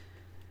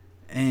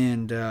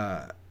 And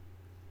at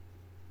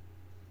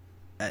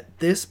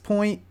this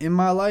point in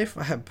my life,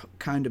 I have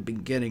kind of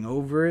been getting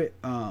over it.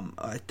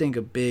 I think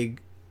a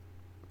big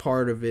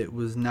part of it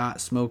was not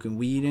smoking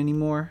weed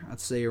anymore. I'd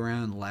say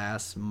around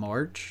last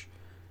March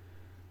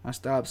I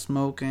stopped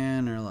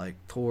smoking, or like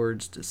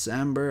towards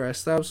December I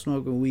stopped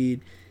smoking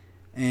weed,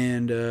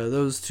 and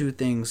those two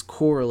things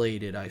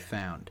correlated, I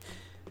found.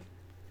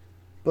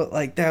 But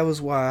like that was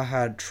why I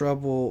had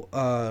trouble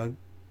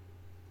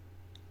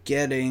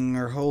getting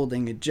or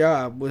holding a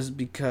job, was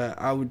because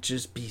I would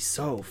just be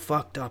so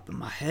fucked up in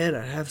my head.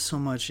 I'd have so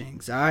much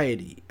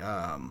anxiety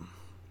that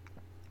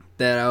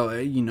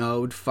it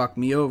would fuck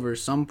me over at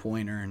some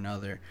point or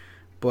another.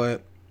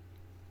 But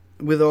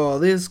with all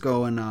this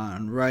going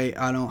on, right,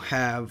 I don't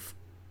have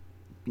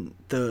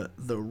the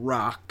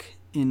rock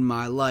in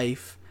my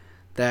life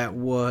that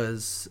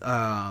was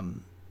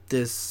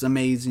this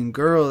amazing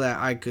girl that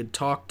I could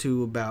talk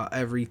to about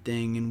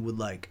everything and would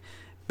like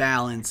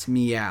balance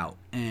me out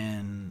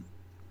and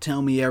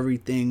tell me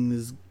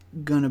everything's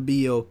gonna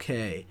be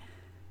okay.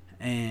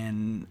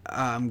 And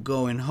I'm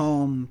going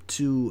home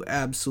to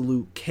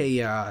absolute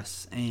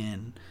chaos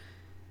and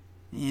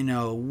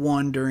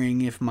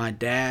wondering if my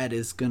dad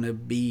is gonna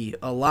be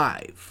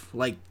alive.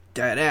 Like,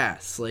 dead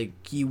ass. Like,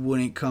 he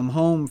wouldn't come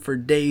home for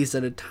days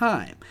at a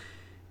time.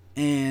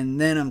 And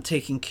then I'm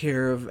taking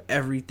care of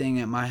everything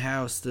at my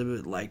house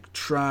to, like,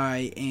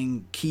 try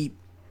and keep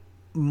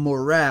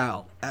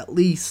morale at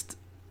least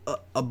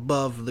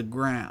above the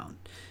ground.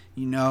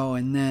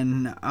 And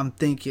then I'm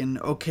thinking,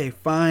 okay,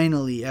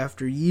 finally,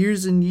 after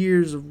years and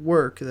years of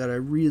work that I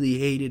really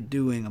hated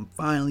doing, I'm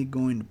finally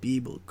going to be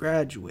able to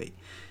graduate.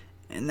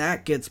 And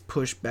that gets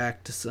pushed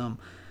back to some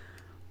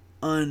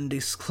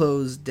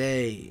undisclosed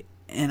day.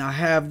 And I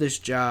have this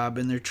job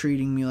and they're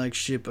treating me like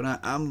shit, but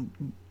I'm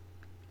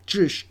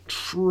just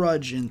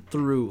trudging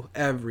through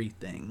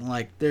everything.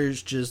 Like,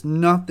 there's just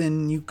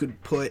nothing you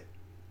could put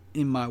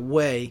in my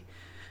way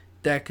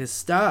that could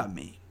stop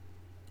me,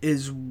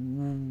 is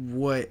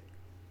what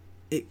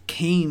it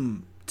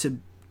came to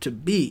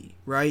be,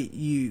 right?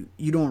 You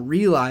don't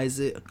realize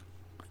it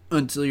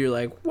until you're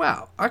like,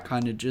 wow, I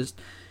kind of just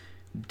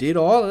did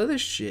all of this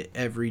shit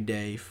every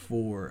day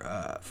for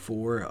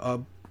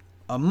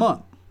a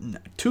month,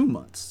 2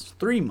 months,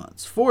 3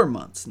 months, 4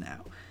 months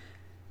now.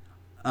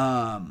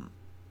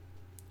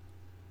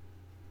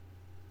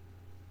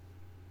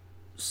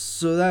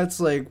 So that's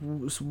like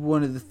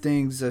one of the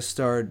things I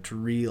started to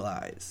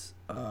realize,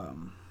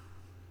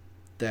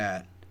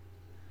 that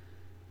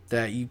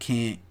you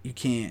can't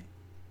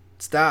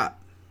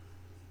stop.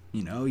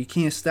 You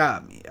can't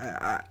stop me.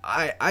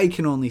 I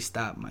can only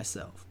stop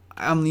myself.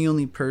 I'm the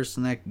only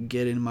person that can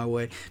get in my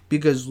way,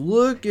 because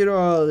look at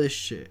all this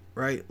shit,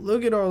 right?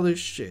 Look at all this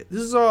shit.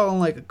 This is all in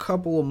like a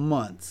couple of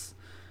months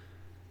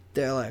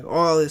that like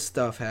all this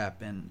stuff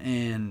happened,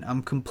 and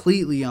I'm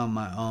completely on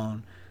my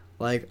own.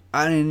 Like,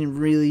 I didn't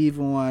really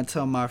even want to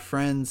tell my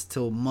friends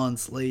till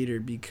months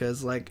later,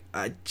 because like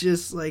I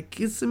just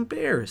like, it's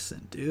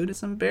embarrassing, dude.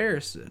 It's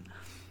embarrassing.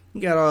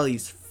 You got all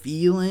these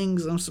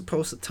feelings I'm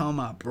supposed to tell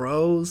my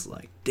bros.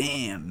 Like,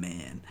 damn,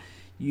 man.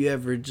 You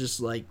ever just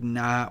like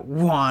not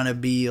want to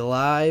be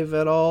alive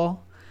at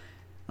all?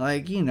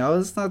 Like,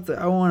 it's not that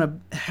I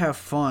want to have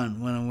fun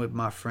when I'm with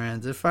my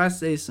friends. If I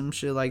say some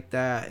shit like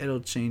that,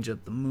 it'll change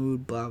up the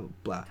mood, blah,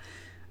 blah,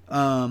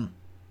 blah.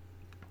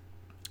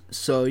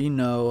 So,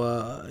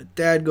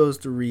 dad goes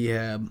to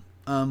rehab.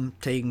 I'm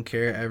taking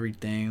care of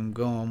everything.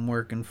 I'm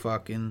working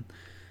fucking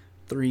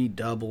 3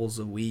 doubles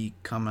a week,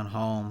 coming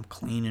home,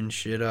 cleaning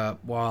shit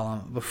up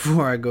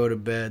before I go to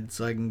bed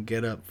so I can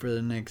get up for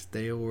the next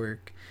day of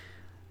work.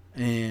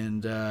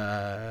 And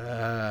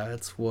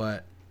it's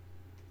what,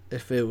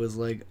 if it was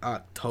like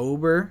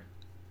October?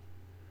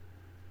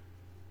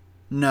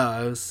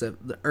 No, it was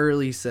the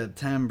early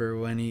September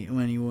when he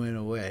went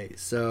away.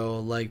 So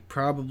like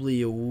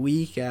probably a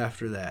week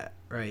after that,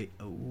 right?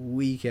 A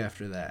week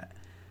after that,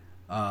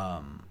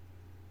 my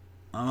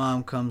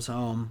mom comes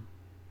home.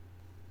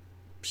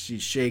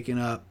 She's shaking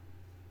up.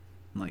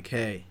 I'm like,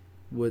 hey,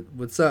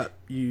 what's up?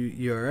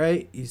 You all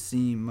right? You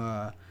seem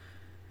a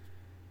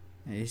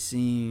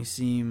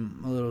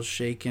little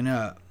shaken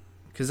up.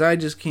 Cause I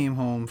just came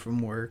home from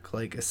work,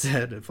 like I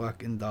said, a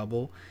fucking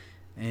double.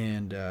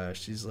 And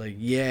she's like,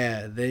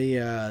 yeah,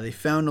 they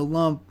found a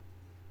lump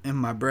in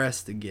my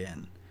breast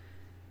again.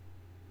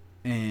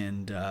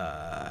 and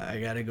I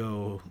gotta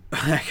go.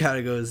 I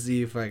gotta go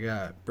see if I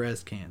got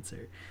breast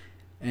cancer.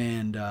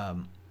 And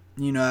that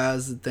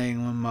was the thing.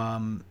 My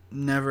mom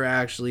never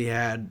actually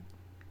had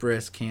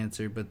breast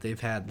cancer, but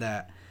they've had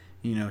that.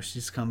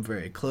 She's come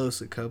very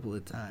close a couple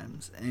of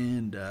times,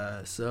 and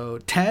so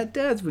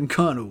dad's been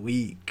kind of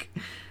weak,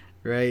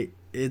 right?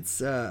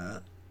 It's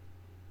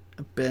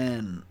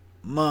been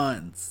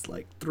months,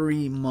 like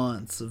 3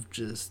 months of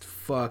just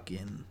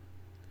fucking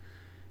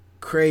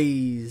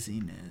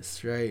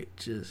craziness, right?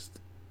 Just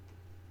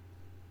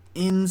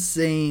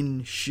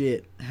insane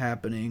shit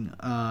happening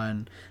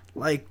on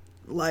like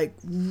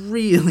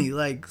really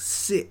like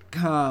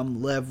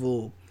sitcom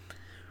level.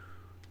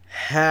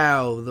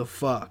 How the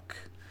fuck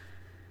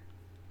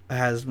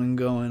has been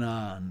going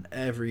on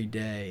every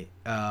day.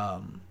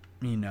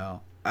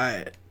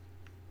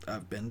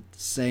 I've been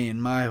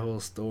saying my whole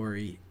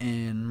story,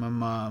 and my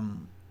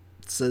mom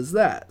says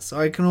that, so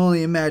I can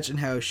only imagine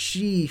how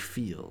she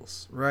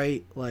feels,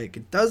 right? Like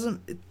it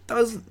doesn't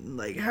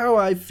like how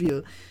I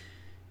feel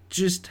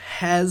just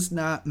has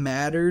not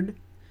mattered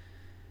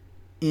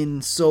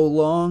in so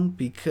long,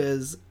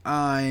 because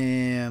I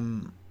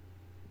am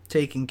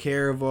taking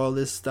care of all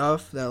this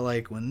stuff, that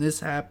like when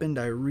this happened,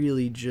 I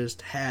really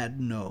just had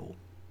no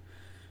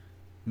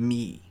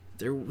me.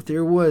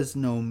 There was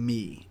no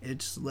me.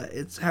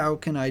 It's how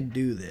can I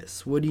do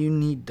this? What do you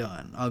need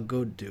done? I'll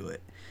go do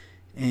it.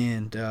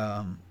 And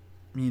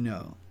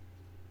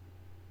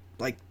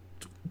like,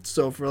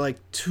 so for like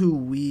 2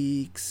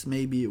 weeks,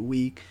 maybe a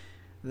week,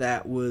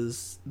 that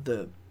was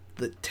the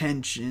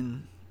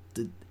tension,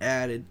 the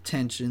added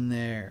tension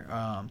there.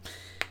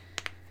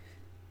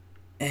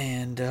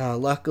 And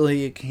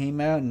luckily it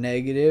came out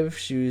negative.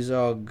 She was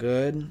all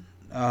good.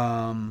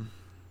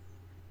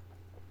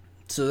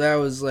 So that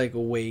was like a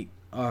weight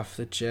off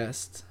the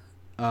chest.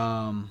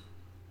 And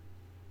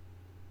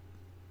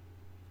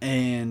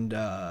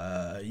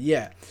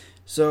yeah.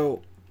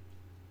 So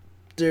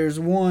there's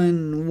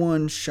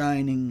one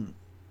shining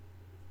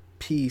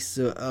piece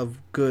of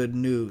good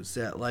news,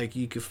 that like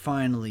you could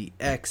finally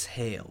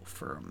exhale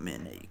for a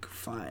minute. You could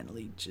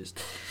finally just,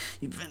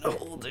 you've been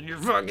holding your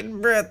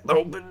fucking breath,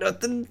 hoping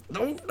nothing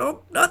goes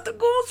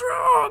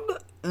wrong,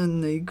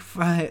 and they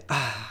find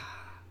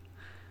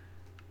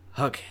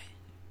okay,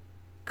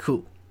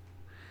 cool.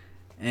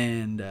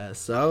 And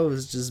so I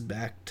was just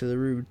back to the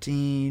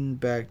routine,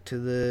 back to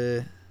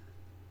the,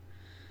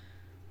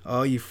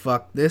 oh, you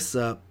fucked this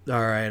up.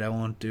 Alright, I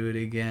won't do it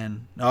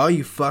again. Oh,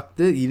 you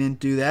fucked it. You didn't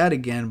do that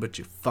again, but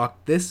you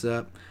fucked this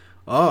up.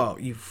 Oh,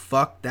 you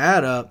fucked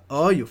that up.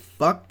 Oh, you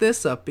fucked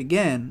this up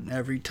again.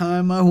 Every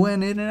time I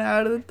went in and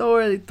out of the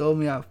door, they told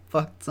me I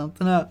fucked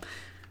something up.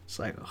 It's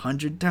like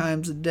 100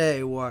 times a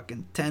day,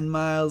 walking 10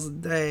 miles a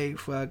day,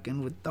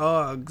 fucking with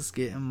dogs,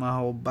 getting my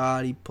whole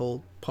body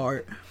pulled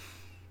apart.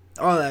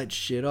 All that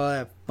shit, all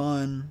that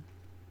fun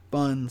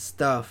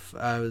stuff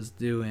I was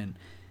doing.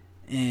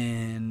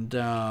 And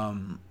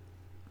I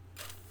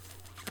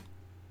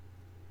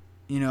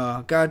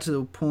got to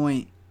the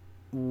point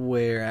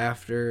where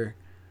after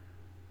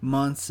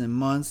months and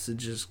months of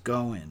just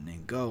going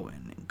and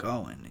going and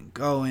going and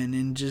going,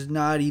 and just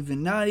not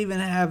even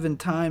having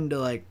time to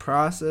like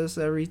process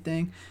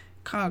everything,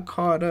 kind of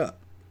caught up.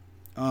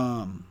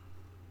 I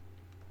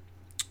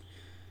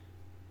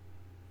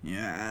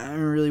don't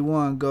really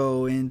want to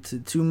go into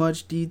too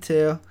much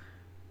detail,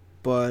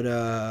 but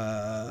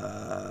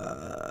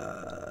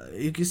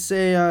you could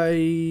say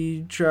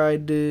I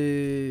tried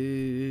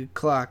to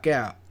clock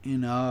out.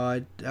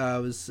 I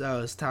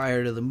was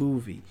tired of the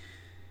movie,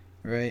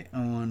 right? I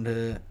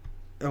wanted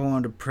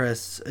to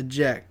press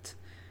eject,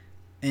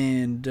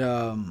 and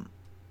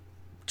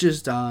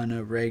just on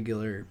a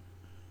regular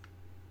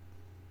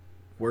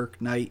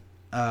work night,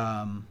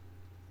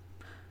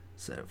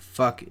 said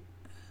fuck it.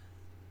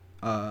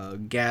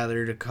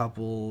 Gathered a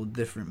couple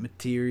different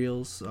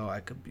materials so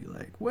I could be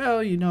like, well,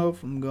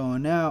 if I'm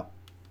going out,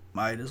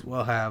 might as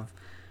well have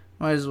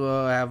a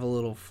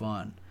little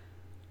fun.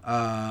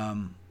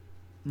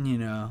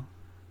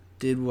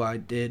 Did what I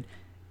did,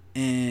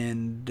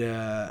 and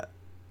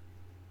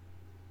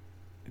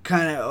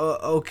kind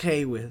of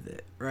okay with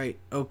it, right?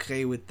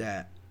 Okay with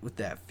that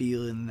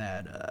feeling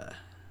that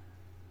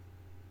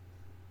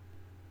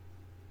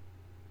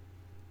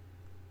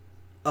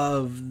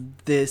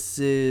of this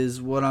is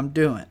what I'm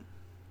doing.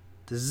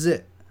 This is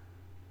it.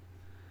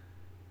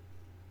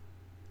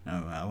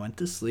 I went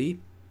to sleep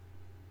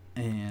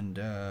and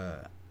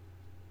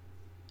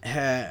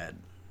had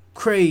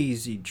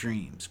crazy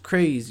dreams.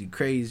 Crazy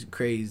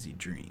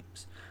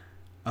dreams.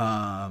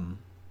 And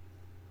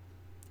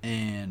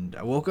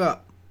I woke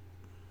up.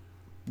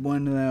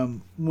 One of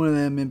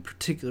them in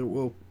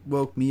particular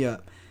woke me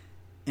up.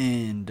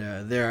 And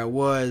there I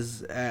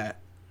was at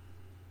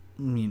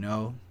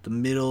the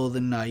middle of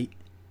the night,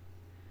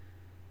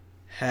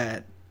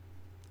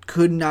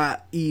 could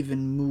not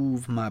even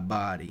move my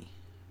body,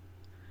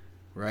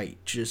 right?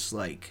 Just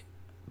like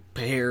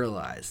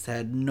paralyzed,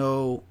 had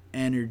no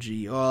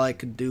energy. All I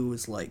could do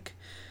was like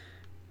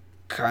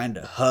kind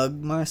of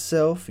hug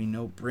myself,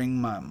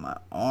 bring my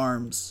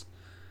arms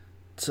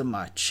to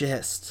my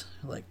chest,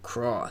 like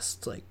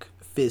crossed, like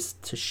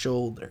fist to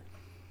shoulder.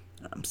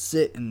 I'm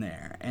sitting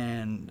there,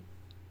 and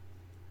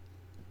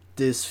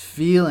this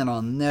feeling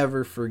I'll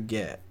never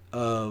forget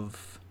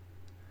of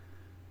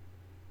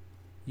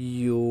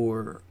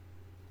your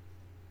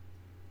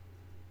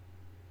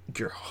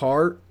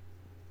heart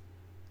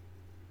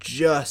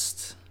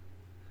just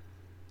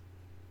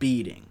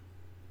beating,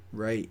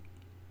 right?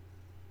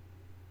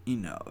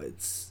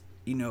 It's,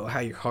 how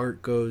your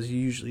heart goes. You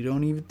usually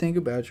don't even think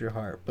about your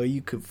heart, but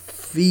you could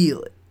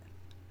feel it.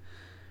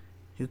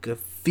 You could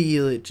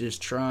feel it just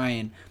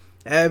trying.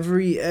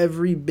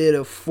 Every bit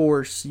of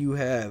force you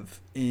have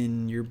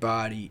in your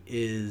body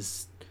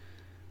is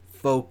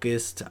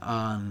focused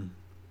on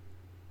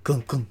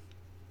clunk clunk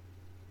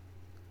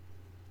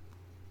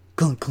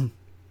clunk clunk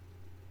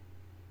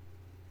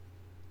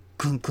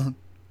clunk clunk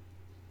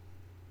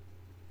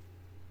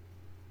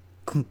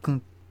clunk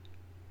clunk.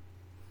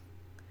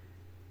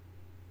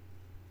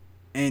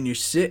 And you're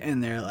sitting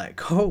there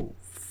like, oh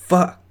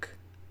fuck,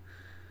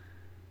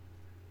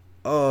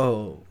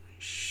 oh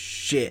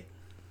shit,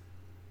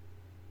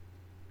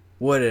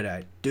 what did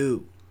I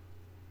do?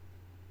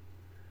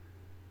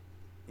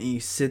 And you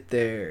sit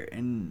there,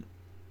 and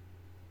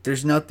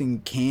there's nothing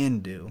you can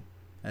do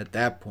at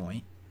that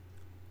point.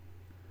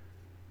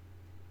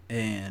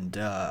 And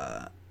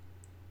the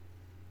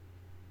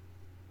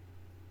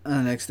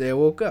next day I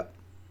woke up.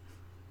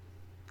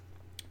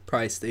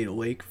 Probably stayed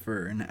awake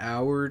for an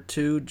hour or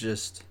two,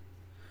 just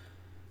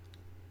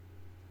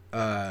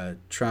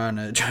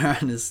trying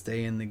to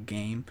stay in the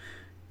game.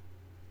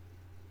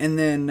 And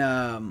then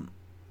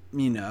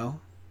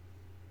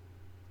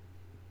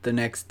the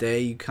next day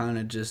you kind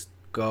of just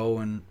go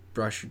and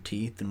brush your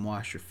teeth and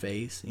wash your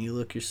face, and you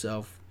look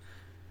yourself,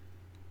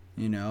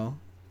 in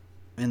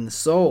the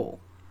soul.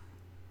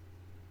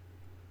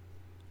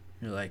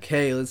 You're like,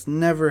 hey, let's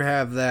never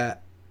have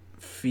that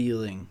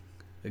feeling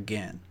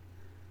again.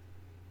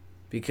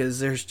 Because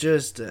there's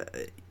just,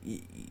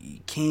 you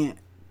can't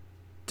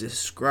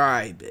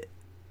describe it.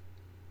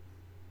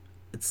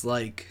 It's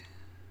like,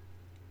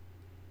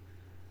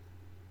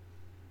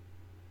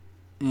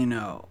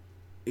 you're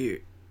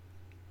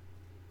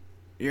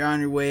on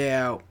your way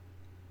out,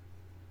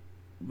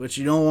 but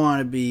you don't want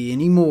to be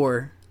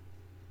anymore.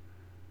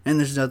 And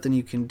there's nothing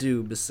you can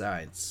do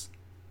besides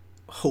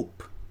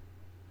hope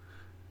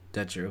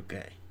that you're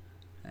okay.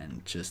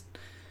 And just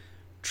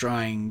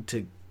trying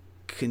to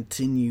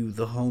continue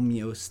the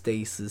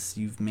homeostasis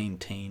you've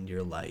maintained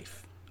your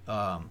life.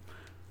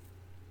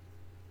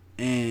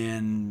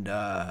 And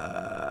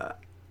I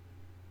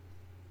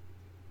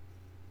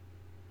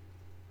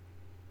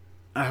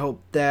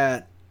hope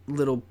that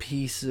little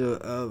piece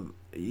of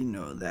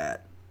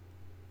that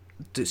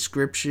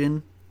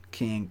description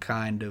can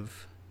kind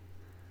of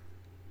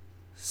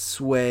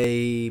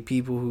sway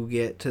people who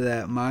get to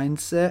that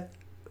mindset,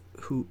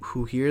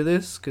 who hear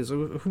this, because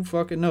who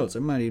fucking knows, I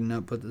might even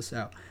not put this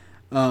out,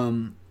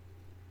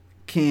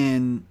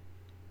 can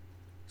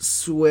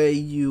sway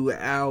you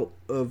out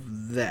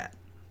of that,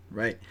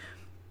 right?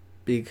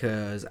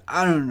 Because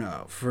I don't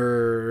know,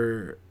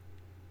 for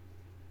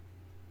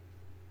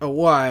a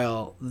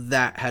while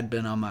that had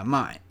been on my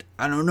mind.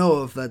 I don't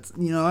know if that's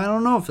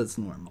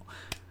normal.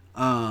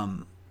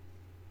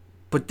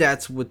 But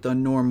that's what the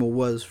normal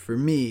was for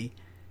me.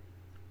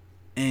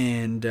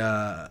 And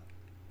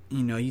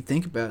you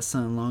think about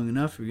something long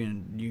enough, you're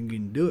gonna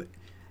do it.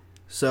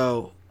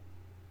 So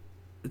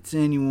it's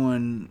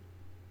anyone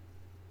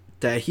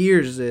that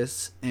hears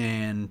this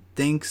and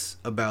thinks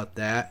about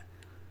that,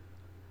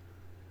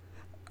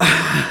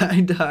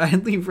 I'd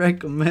highly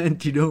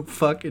recommend you don't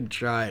fucking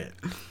try it,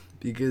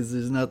 because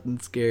there's nothing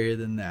scarier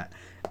than that.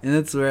 And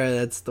that's where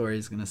that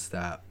story's gonna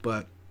stop.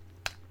 But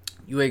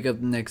you wake up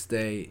the next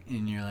day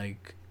and you're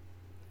like,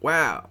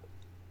 wow,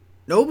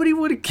 nobody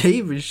would have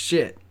gave a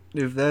shit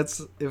if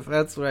that's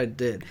what I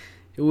did.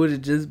 It would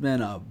have just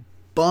been a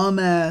bum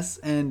ass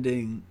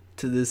ending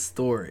to this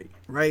story,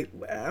 right?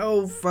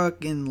 How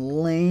fucking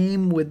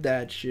lame would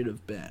that shit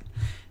have been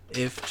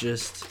if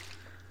just,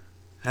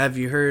 have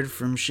you heard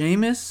from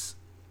Seamus?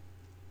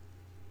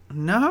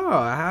 No,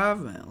 I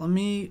haven't. Let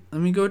me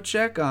go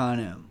check on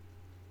him.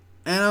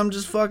 And I'm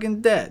just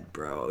fucking dead,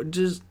 bro.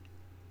 Just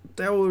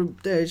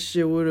that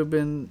shit would have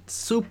been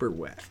super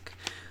whack.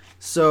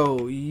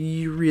 So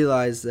you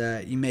realize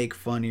that, you make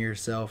fun of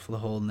yourself the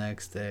whole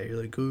next day.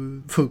 You're like,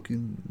 go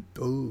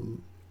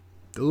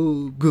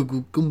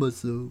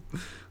myself.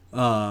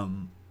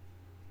 And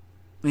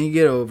you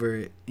get over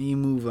it, and you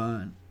move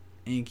on,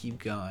 and you keep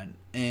going.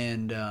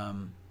 And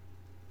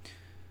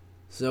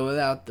so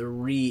without the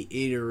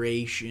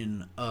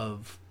reiteration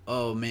of,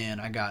 oh man,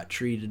 I got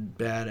treated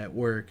bad at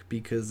work,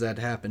 because that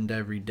happened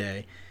every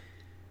day.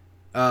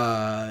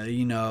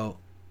 The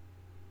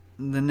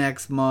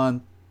next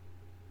month,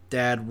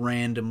 Dad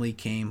randomly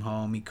came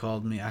home. He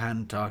called me. I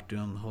hadn't talked to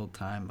him the whole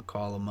time. I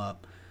call him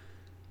up.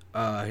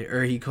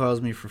 Or he calls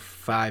me for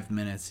 5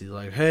 minutes. He's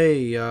like,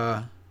 hey,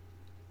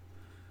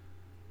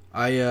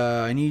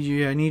 I need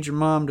your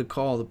mom to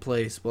call the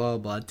place, blah,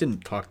 blah.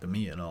 Didn't talk to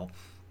me at all.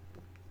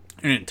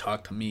 He didn't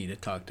talk to me to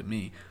talk to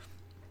me.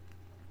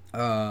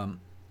 You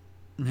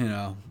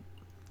know,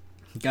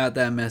 got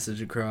that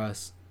message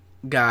across.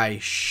 Guy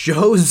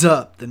shows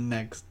up the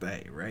next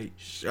day, right?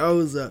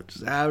 Shows up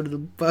just out of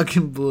the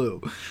fucking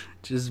blue.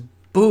 Just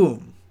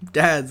boom.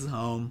 Dad's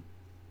home.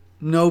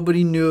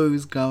 Nobody knew he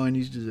was coming.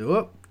 He's just,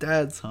 oh,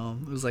 Dad's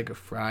home. It was like a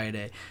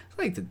Friday. It's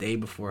like the day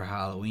before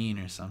Halloween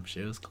or some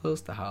shit. It was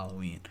close to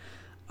Halloween.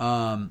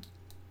 Yeah,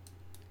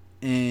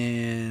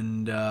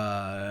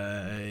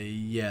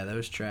 that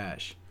was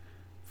trash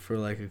for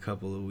like a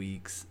couple of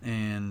weeks.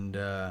 And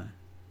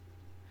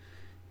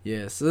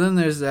yeah, so then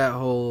there's that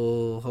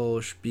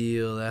whole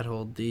spiel, that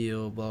whole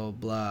deal, blah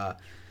blah.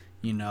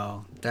 You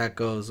know, that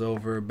goes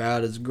over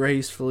about as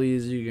gracefully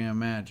as you can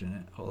imagine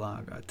it. Hold on,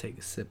 I gotta take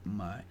a sip of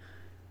my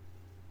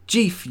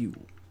G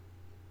Fuel.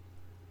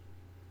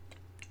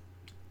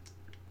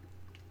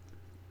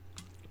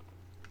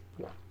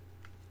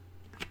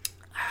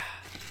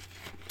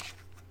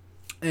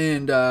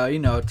 And you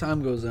know,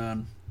 time goes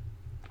on.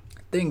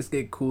 Things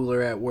get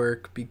cooler at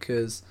work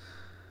because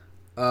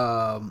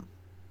I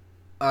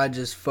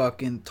just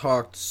fucking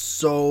talked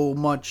so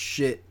much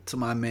shit to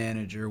my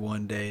manager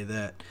one day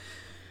that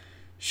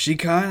she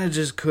kind of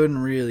just couldn't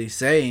really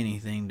say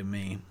anything to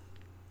me.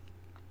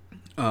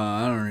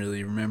 I don't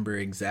really remember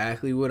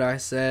exactly what I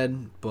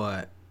said,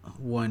 but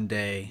one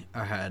day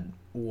I had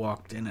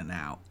walked in and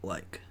out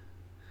like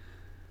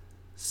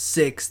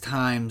 6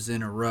 times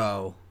in a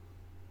row,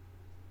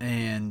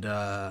 and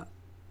I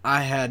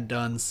had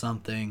done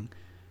something.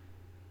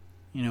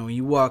 You know, when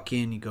you walk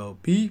in, you go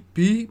beep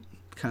beep,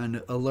 kind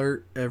of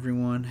alert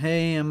everyone.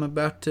 Hey, I'm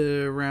about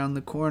to round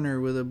the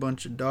corner with a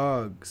bunch of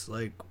dogs.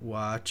 Like,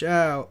 watch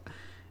out.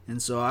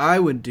 And so I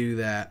would do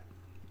that,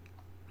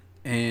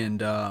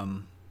 and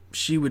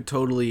she would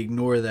totally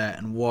ignore that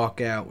and walk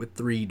out with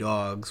 3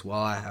 dogs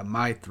while I have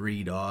my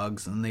 3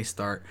 dogs, and they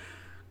start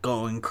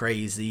going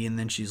crazy. And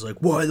then she's like,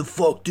 why the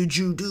fuck did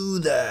you do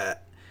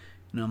that?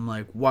 And I'm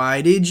like,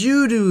 why did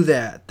you do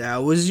that?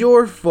 That was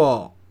your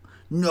fault.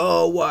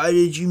 No, why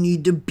did you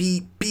need to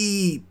beep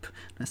beep?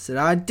 I said,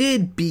 I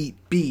did beep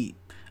beep.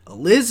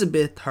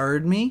 Elizabeth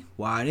heard me.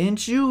 Why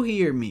didn't you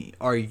hear me?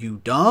 Are you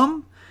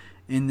dumb?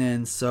 And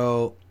then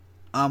so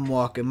I'm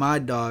walking my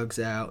dogs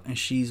out, and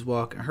she's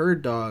walking her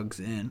dogs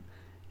in,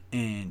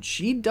 and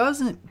she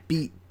doesn't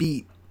beep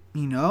beep,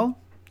 you know?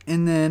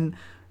 And then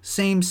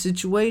same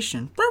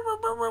situation.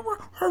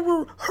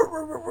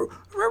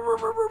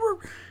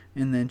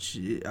 And then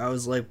I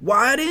was like,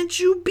 why didn't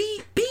you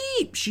beep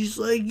beep? She's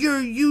like,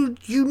 you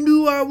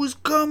knew I was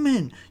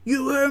coming.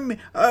 You heard me.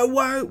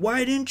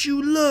 Why didn't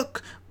you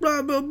look?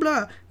 Blah, blah,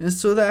 blah. And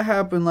so that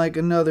happened like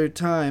another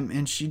time,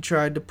 and she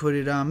tried to put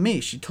it on me.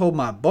 She told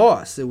my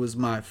boss it was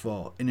my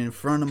fault. And in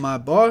front of my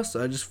boss,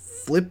 I just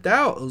flipped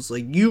out. I was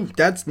like,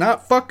 that's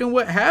not fucking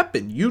what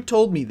happened. You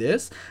told me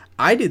this.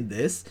 I did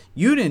this.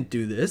 You didn't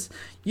do this.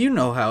 You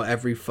know how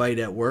every fight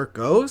at work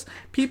goes.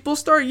 People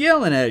start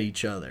yelling at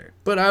each other.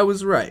 But I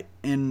was right.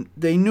 And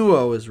they knew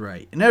I was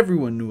right. And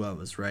everyone knew I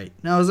was right.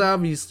 And I was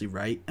obviously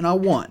right. And I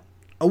won.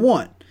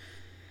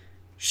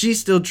 She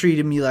still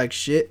treated me like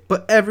shit.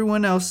 But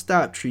everyone else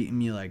stopped treating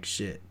me like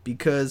shit.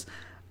 Because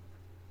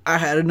I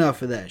had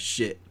enough of that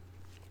shit.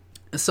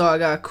 And so I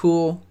got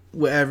cool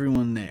with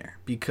everyone there.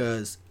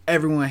 Because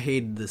everyone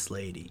hated this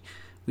lady.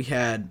 We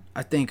had,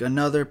 I think,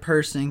 another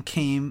person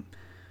came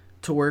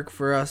to work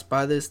for us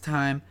by this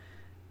time,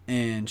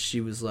 and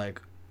she was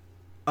like,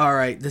 all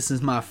right, this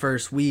is my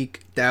first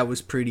week. That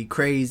was pretty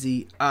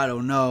crazy. I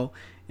don't know.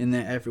 And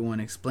then everyone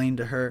explained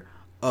to her,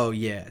 oh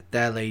yeah,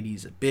 that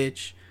lady's a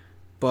bitch.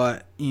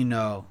 But, you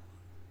know,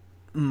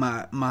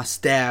 my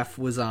staff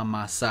was on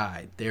my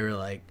side. They were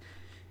like,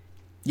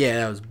 yeah,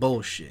 that was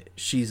bullshit.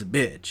 She's a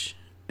bitch.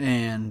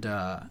 And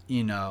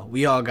you know,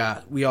 we all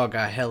got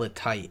hella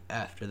tight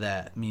after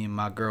that, me and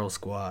my girl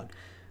squad.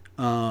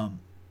 You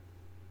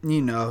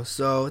know,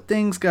 so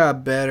things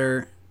got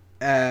better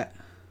at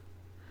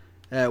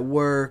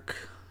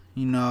work.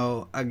 You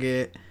know, I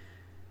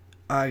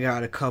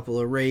got a couple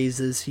of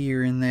raises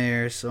here and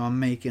there, so I'm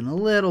making a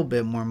little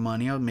bit more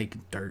money. I was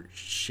making dirt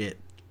shit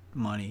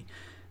money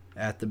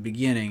at the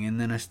beginning, and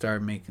then I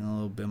started making a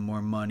little bit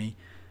more money.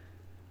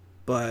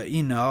 But,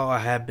 you know, I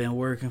had been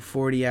working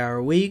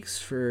 40-hour weeks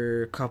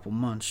for a couple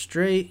months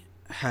straight.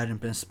 I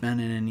hadn't been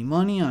spending any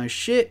money on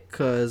shit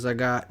because I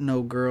got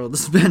no girl to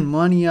spend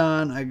money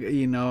on.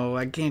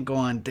 I can't go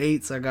on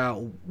dates. I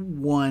got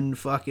one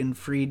fucking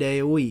free day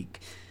a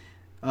week.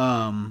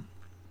 So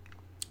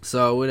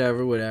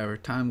whatever.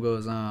 Time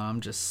goes on.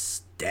 I'm just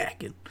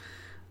stacking.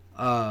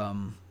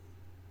 Time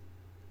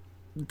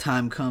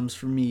comes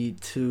for me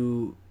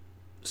to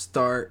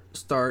start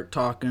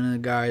talking to the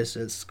guys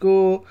at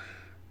school.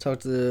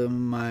 Talked to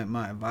my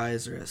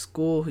advisor at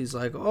school. He's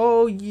like,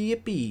 oh,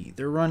 yippee,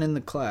 they're running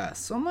the class.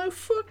 So I'm like,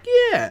 fuck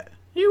yeah,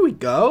 here we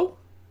go.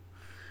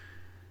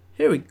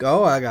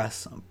 I got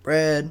some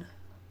bread.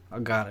 I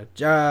got a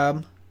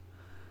job.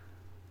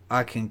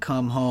 I can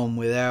come home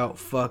without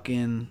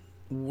fucking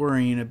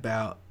worrying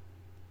about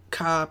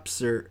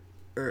cops or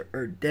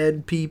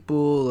dead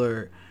people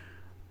or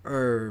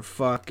or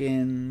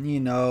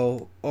fucking,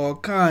 all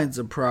kinds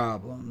of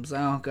problems.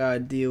 I don't gotta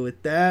deal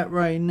with that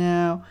right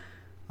now.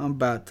 I'm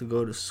about to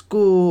go to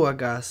school. I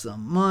got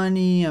some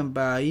money. I'm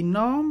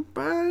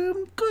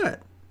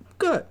good.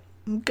 Good.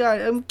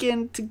 I'm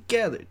getting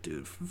together,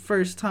 dude. For the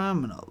first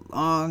time in a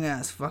long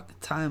ass fucking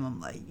time, I'm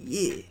like,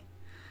 yeah,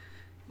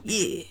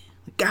 we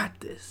got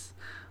this.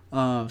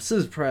 This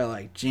is probably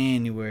like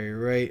January,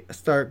 right? I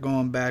start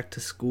going back to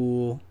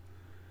school.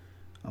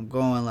 I'm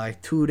going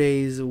like 2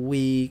 days a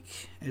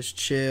week. It's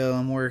chill.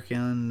 I'm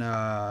working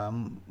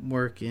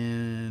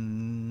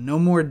no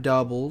more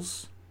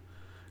doubles.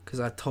 Because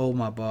I told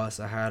my boss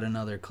I had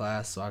another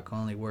class, so I can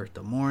only work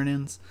the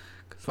mornings.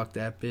 Cause fuck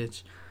that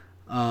bitch.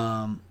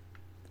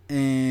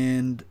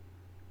 And,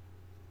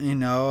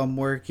 I'm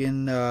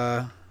working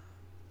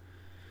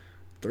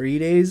 3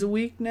 days a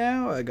week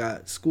now. I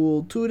got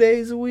school 2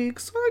 days a week.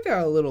 So I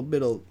got a little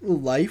bit of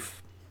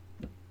life.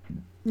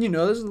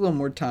 There's a little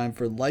more time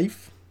for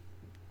life.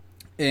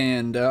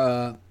 And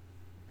it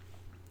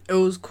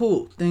was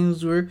cool.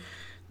 Things were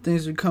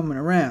coming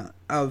around.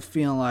 I was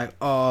feeling like,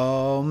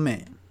 oh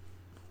man,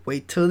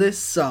 wait till this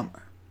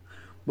summer.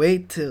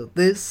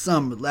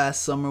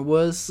 Last summer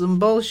was some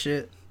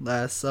bullshit.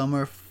 Last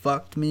summer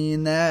fucked me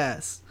in the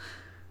ass.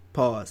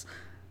 Pause.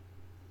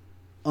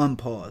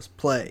 Unpause.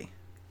 Play.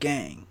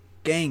 Gang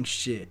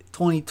shit.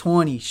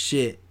 2020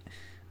 shit.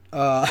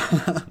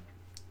 And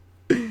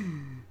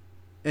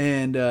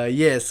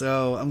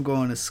so I'm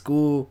going to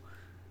school.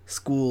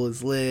 School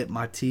is lit.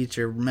 My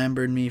teacher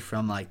remembered me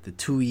from like the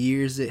 2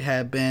 years it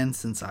had been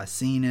since I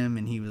seen him,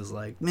 and he was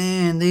like,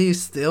 man, they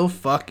still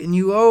fucking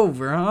you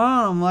over,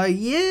 huh? I'm like,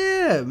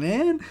 yeah,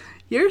 man,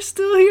 you're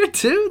still here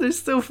too. They're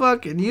still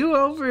fucking you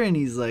over. And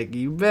he's like,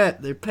 you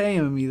bet. They're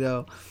paying me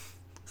though.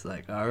 It's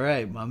like, all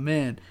right, my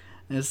man.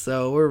 And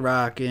so we're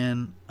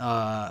rocking.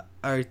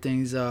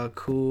 Everything's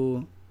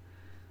cool.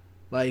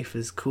 Life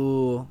is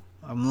cool.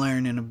 I'm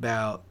learning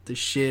about the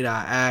shit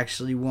I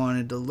actually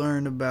wanted to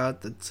learn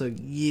about that took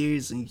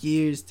years and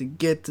years to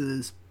get to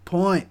this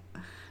point.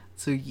 It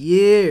took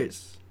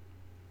years.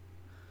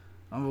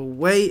 I've been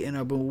waiting.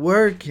 I've been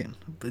working.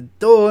 I've been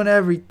doing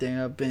everything.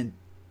 I've been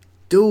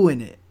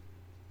doing it.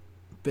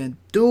 To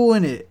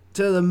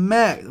the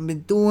max. I've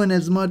been doing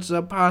as much as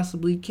I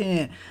possibly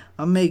can.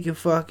 I'm making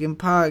fucking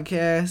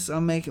podcasts.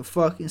 I'm making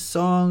fucking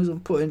songs.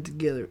 I'm putting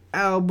together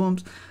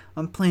albums.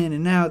 I'm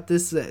planning out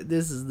this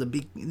is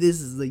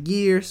the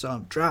year, so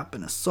I'm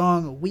dropping a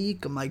song a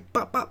week. I'm like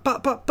pop.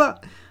 I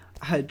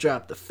had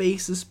dropped the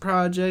Faces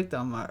project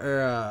on my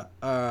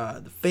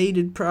the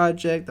Faded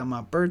project on my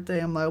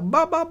birthday. I'm like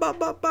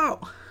bow.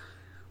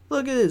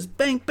 Look at this,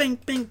 bang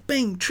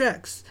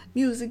tracks,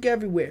 music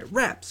everywhere,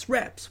 raps.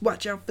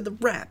 Watch out for the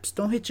raps.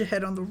 Don't hit your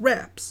head on the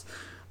raps.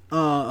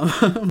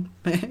 Man.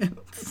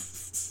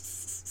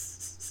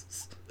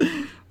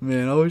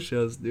 Man, I wish I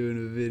was doing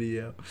a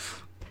video.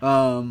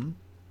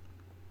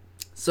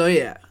 So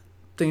yeah,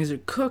 things are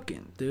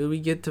cooking, dude. We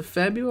get to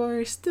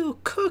February, still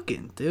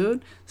cooking,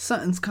 dude.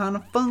 Something's kind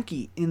of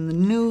funky in the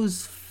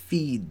news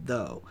feed,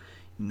 though.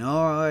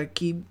 I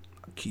keep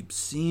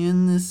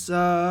seeing this.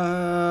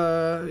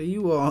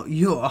 You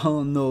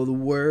all know the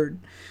word.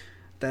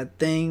 That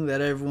thing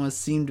that everyone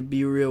seemed to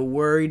be real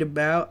worried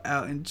about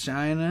out in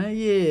China.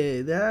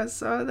 Yeah, I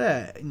saw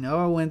that.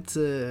 I went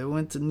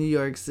to New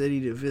York City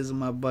to visit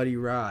my buddy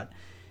Rod.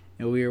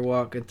 And we were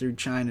walking through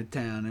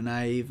Chinatown, and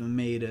I even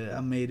made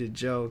a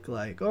joke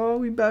like, "Oh,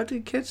 we about to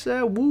catch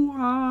that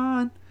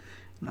Wuhan,"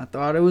 and I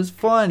thought it was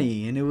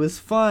funny, and it was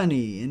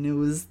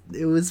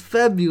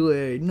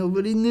February.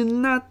 Nobody knew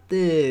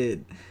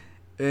nothing,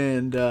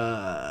 and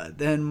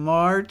then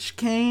March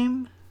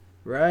came,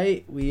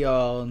 right? We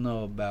all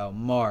know about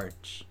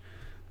March.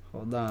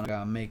 Hold on, I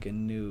gotta make a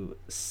new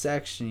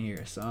section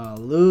here, so I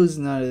don't lose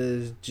none of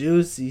this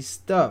juicy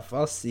stuff.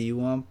 I'll see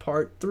you on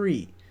part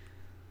 3.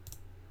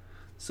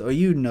 So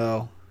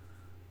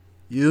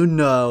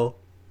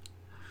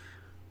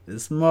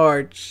it's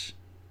March.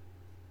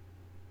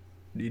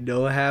 You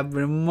know what happened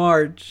in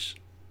March?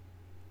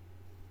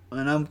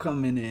 When I'm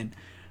coming in,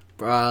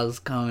 bro, I was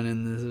coming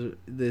in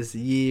this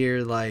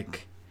year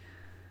like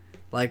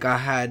I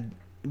had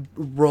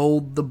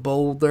rolled the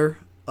boulder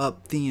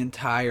up the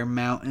entire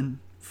mountain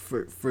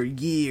for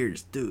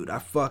years, dude.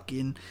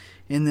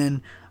 And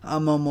then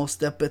I'm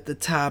almost up at the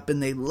top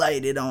and they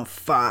light it on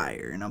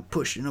fire. And I'm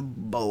pushing a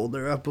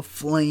boulder up a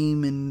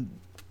flaming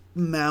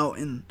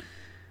mountain.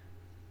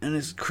 And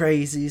it's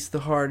crazy. It's the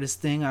hardest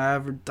thing I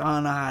ever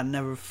done. I had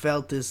never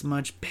felt this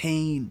much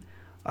pain.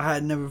 I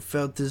had never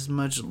felt this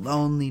much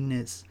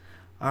loneliness.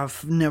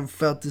 I've never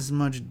felt this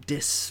much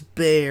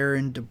despair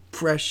and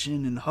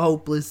depression and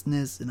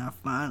hopelessness. And I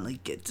finally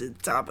get to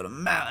the top of the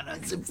mountain. I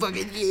said,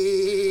 fucking yeah,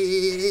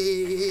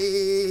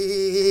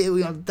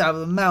 we on the top of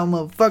the mountain,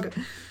 motherfucker.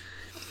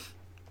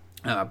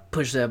 And I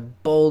push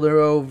that boulder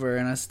over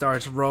and it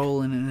starts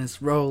rolling and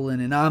it's rolling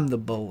and I'm the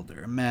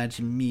boulder.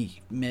 Imagine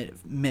me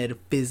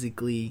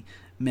metaphorically,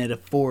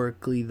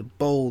 the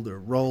boulder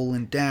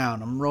rolling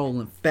down. I'm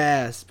rolling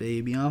fast,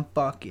 baby. I'm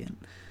fucking.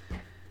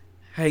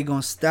 How you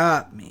gonna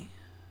stop me?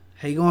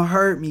 How you gonna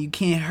hurt me? You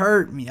can't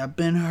hurt me. I've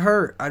been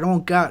hurt. I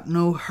don't got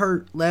no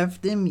hurt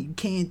left in me. You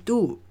can't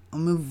do it.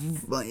 I'm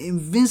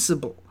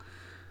invincible.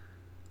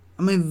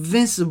 I'm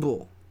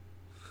invincible.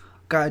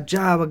 Got a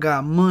job, I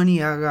got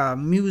money, I got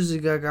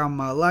music, I got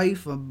my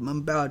life. I'm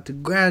about to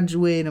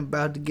graduate. I'm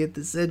about to get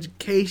this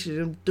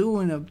education. I'm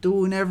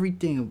doing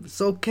everything.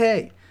 It's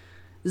okay.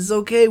 It's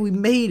okay. We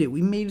made it.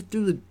 We made it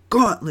through the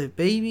gauntlet,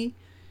 baby.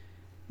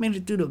 Made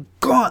it through the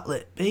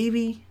gauntlet,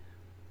 baby.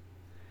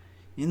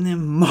 And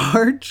then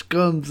March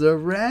comes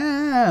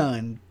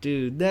around.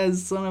 Dude, that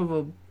son of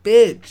a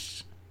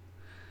bitch.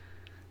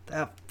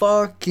 That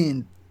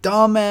fucking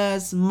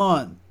dumbass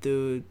month,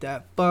 dude.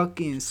 That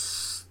fucking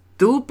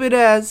stupid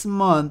ass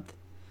month.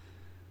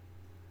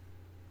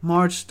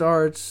 March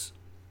starts.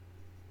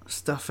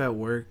 Stuff at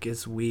work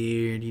is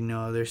weird. You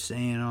know, they're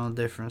saying all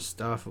different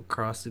stuff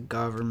across the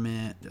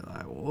government. They're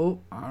like, well,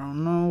 I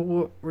don't know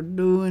what we're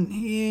doing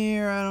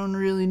here. I don't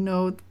really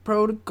know what the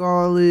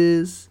protocol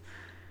is.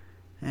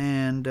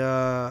 And,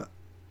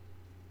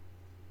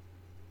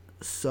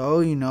 so,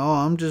 you know,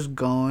 I'm just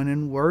going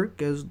and work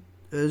as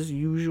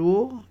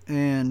usual.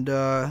 And,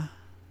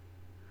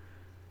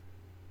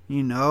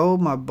 you know,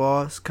 my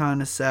boss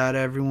kind of sat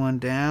everyone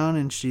down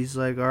and she's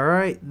like, all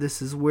right,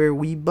 this is where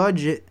we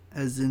budget.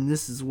 As in,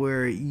 this is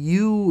where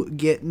you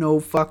get no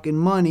fucking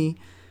money.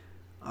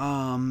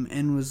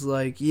 And was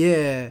like,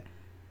 yeah.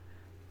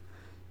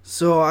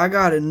 So I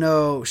gotta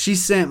know. She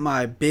sent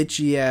my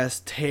bitchy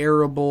ass,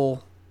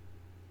 terrible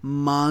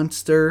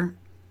monster,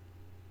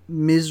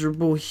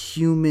 miserable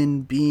human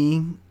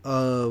being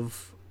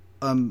of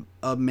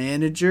a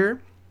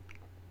manager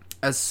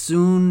as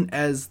soon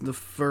as the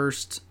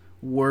first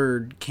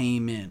word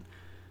came in.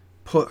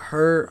 Put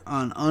her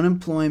on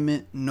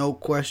unemployment, no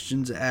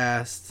questions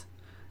asked.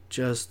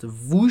 Just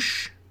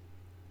whoosh.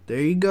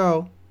 There you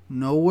go.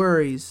 No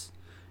worries.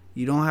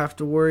 You don't have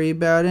to worry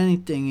about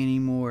anything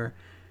anymore.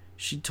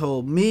 She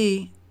told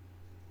me,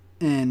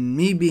 and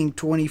me being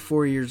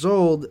 24 years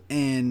old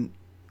and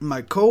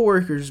my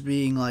coworkers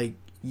being like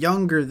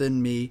younger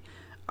than me,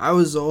 I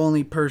was the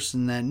only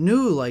person that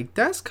knew. Like,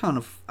 that's kind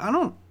of, I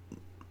don't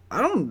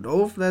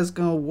know if that's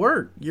gonna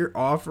work. You're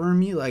offering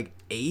me like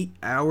 8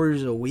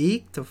 hours a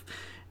week to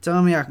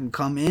tell me I can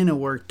come in and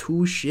work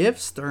 2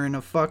 shifts during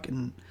a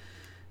fucking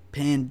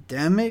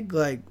pandemic.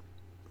 Like,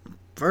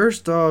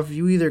 first off,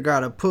 you either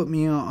gotta put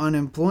me on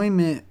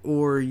unemployment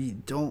or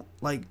you don't,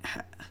 like,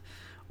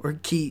 or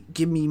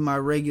give me my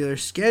regular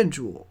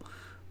schedule.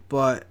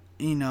 But,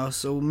 you know,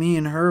 so me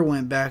and her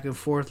went back and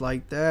forth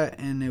like that,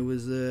 and it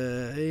was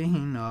it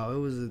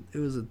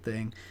was a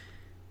thing.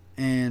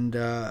 And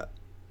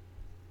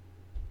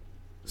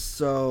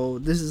so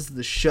this is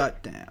the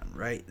shutdown,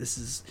 right? This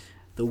is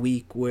the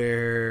week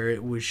where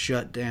it was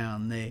shut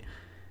down. They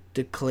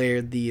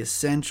declared the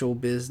essential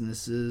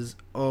businesses.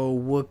 Oh,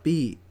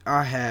 whoopee,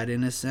 I had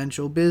an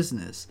essential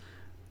business.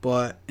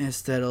 But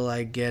instead of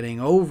like getting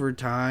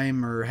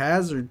overtime or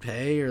hazard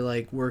pay or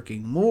like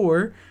working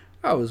more,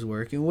 I was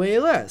working way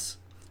less.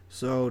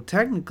 So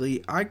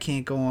technically, I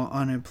can't go on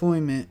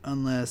unemployment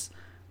unless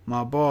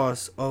my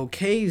boss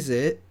okays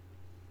it,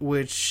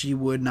 which she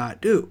would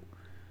not do.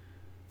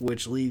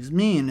 Which leaves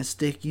me in a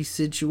sticky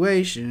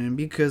situation. And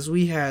because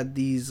we had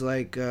these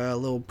like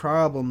little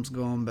problems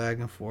going back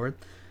and forth,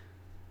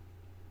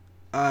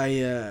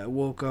 I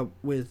woke up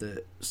with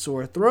a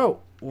sore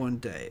throat one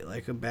day,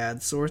 like a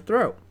bad sore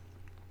throat.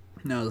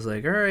 And I was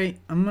like, all right,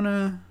 I'm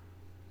gonna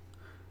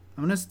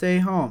stay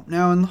home.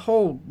 Now, in the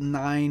whole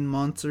 9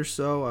 months or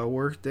so I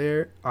worked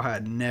there, I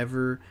had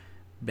never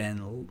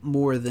been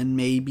more than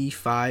maybe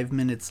 5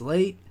 minutes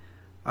late.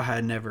 I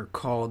had never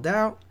called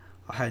out.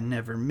 I had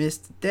never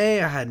missed a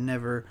day. I had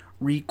never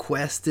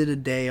requested a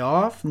day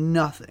off.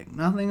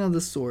 Nothing of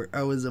the sort.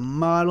 I was a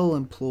model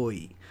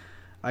employee.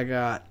 I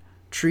got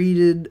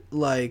treated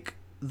like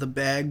the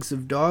bags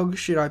of dog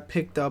shit I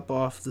picked up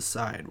off the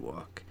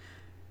sidewalk.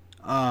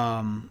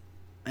 And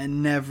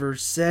never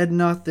said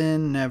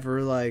nothing,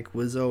 never like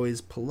was always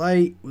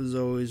polite, was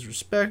always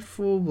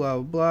respectful, blah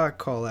blah blah. I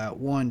call out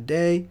one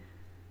day,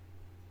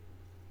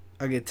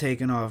 I get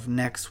taken off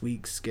next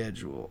week's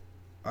schedule.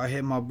 I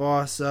hit my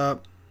boss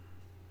up.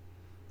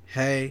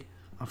 Hey,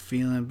 I'm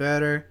feeling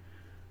better.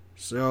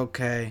 So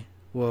okay,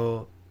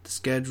 well, the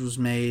schedule's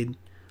made.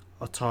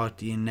 I'll talk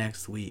to you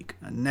next week.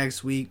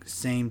 Next week,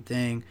 same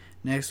thing.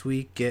 Next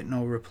week, get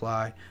no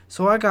reply.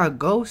 So I got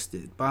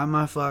ghosted by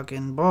my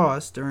fucking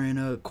boss during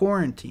a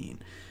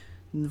quarantine,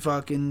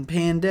 fucking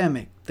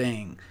pandemic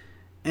thing.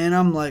 And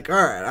I'm like,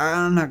 alright,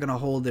 I'm not gonna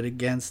hold it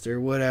against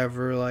her,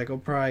 whatever. Like, I'll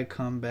probably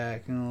come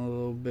back in a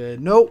little bit.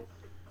 Nope.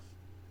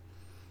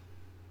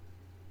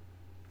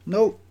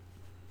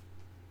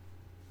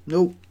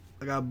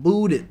 I got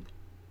booted.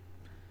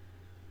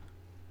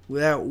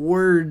 Without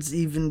words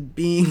even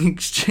being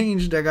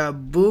exchanged, I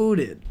got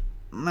booted.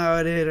 I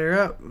would hit her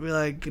up, be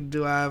like,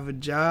 do I have a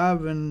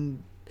job?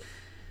 And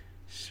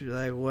she's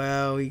like,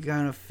 well, we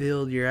kind of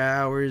filled your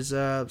hours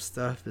up.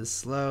 Stuff is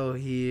slow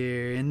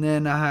here. And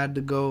then I had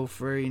to go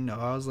for,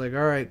 I was like,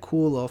 all right,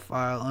 cool, I'll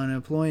file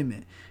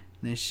unemployment.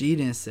 And then she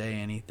didn't say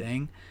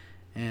anything.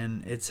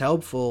 And it's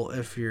helpful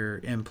if your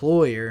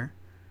employer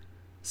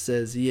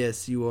says,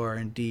 yes, you are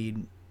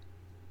indeed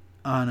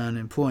on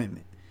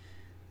unemployment.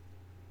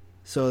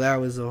 So that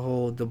was a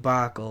whole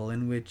debacle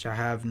in which I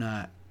have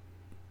not.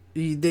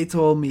 They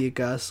told me it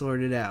got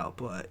sorted out,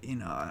 but I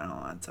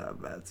don't want to talk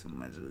about too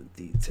much of the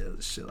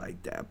details, shit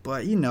like that.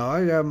 But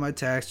I got my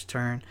tax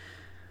return.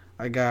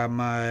 I got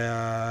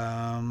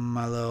my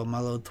my little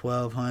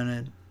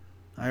 1,200.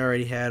 I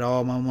already had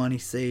all my money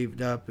saved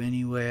up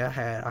anyway. I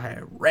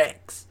had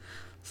Rex.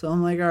 So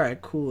I'm like, all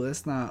right, cool.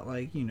 It's not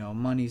like,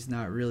 money's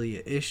not really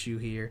an issue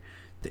here.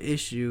 The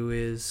issue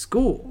is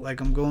school.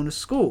 Like, I'm going to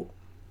school.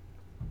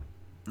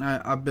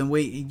 I've been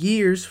waiting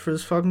years for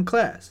this fucking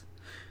class.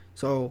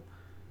 So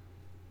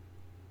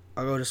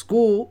I go to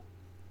school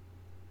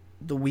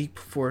the week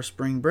before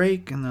spring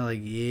break, and they're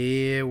like,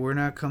 yeah, we're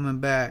not coming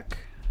back.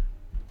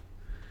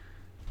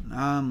 And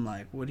I'm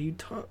like, what are you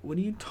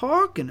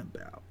talking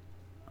about?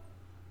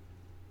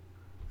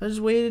 I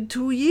just waited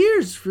 2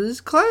 years for this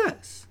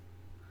class.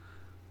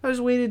 I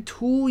just waited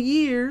 2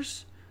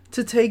 years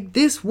to take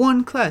this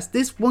one class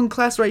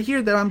right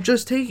here that I'm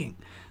just taking,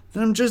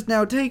 that I'm just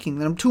now taking,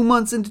 that I'm 2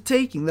 months into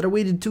taking, that I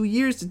waited 2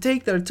 years to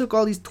take, that I took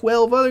all these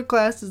 12 other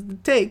classes to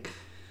take.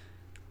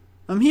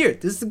 I'm here.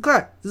 This is the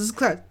class. This is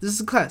class. This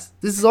is class.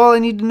 This is all I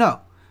need to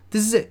know.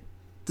 This is it.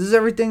 This is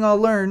everything I'll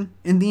learn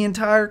in the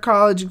entire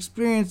college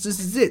experience. This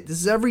is it.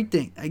 This is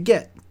everything I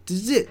get.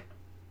 This is it.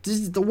 This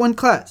is the one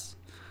class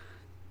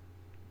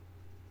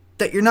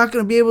that you're not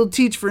going to be able to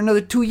teach for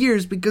another 2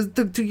 years because it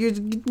took 2 years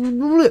to get.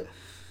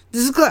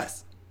 This is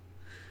class.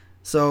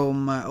 So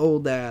my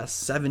old ass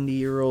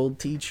 70-year-old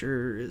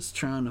teacher is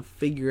trying to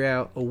figure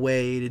out a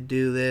way to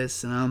do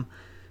this, and I'm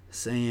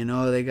saying,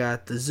 oh, they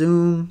got the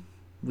Zoom.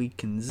 We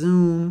can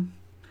Zoom.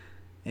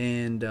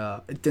 And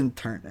it didn't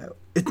turn out.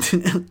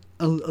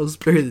 I'll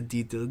spare the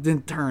details. It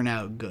didn't turn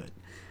out good.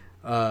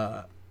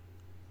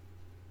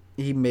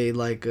 He made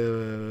like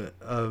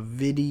a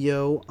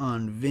video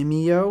on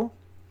Vimeo.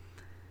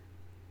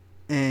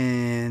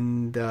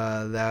 And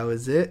that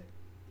was it.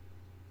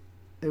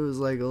 It was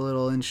like a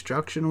little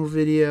instructional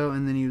video,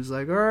 and then he was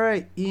like, all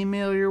right,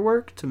 email your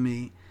work to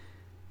me,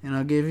 and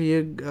I'll give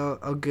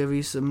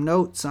you some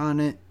notes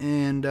on it,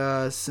 and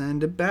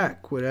send it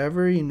back,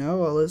 whatever,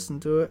 I'll listen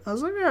to it. I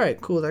was like, all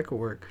right, cool, that could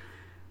work.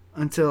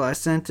 Until I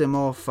sent him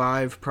all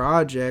 5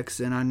 projects,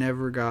 and I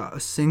never got a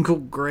single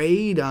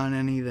grade on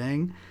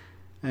anything.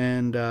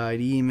 And I'd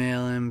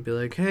email him, be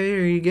like, hey,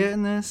 are you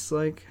getting this?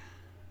 Like,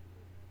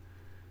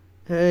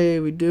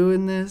 hey, we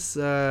doing this?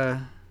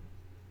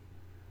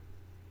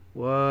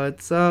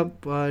 What's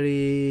up,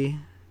 buddy?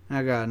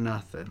 I got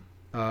nothing.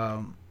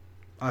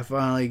 I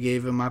finally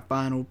gave him my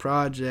final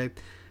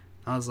project.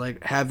 I was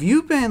like, have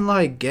you been,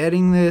 like,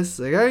 getting this?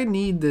 Like, I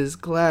need this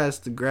class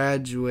to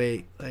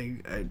graduate.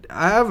 Like,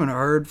 I haven't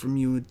heard from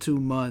you in 2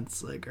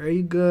 months. Like, are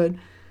you good?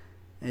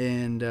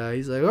 And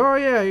he's like, oh,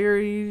 yeah,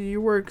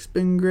 your work's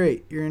been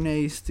great. You're an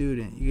A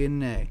student. You get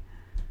an A.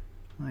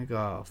 I'm like,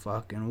 oh,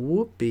 fucking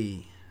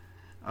whoopee.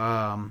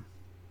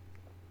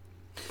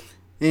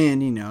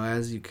 And,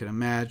 as you could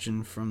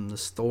imagine from the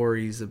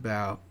stories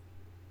about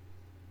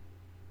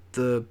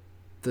the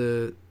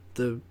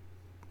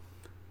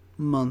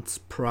months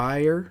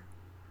prior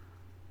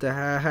that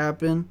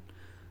happened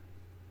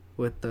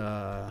with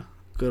the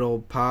good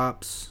old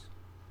Pops,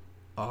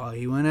 oh,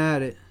 he went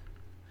at it.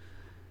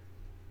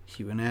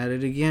 He went at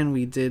it again.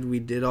 We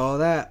did all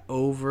that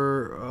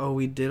over. Oh,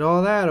 we did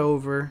all that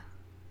over.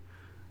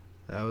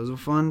 That was a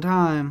fun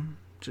time.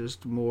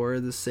 Just more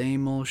of the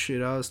same old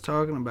shit I was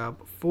talking about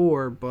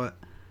before, but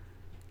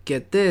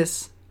get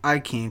this, I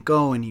can't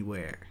go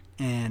anywhere.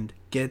 And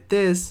get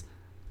this,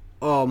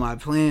 all my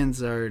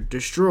plans are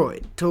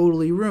destroyed,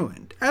 totally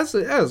ruined. As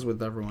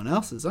with everyone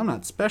else's. I'm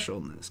not special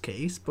in this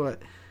case,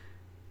 but,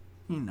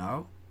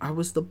 I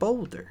was the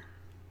boulder.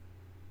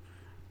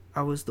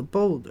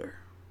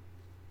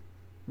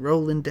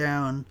 Rolling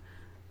down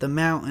the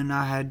mountain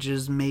I had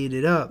just made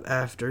it up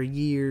after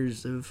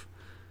years of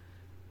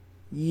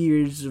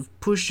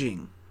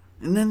pushing.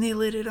 And then they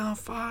lit it on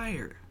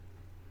fire.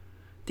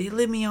 They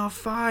lit me on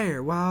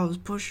fire while I was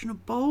pushing a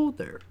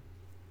boulder.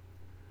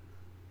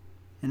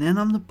 And then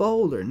I'm the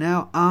boulder.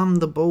 Now I'm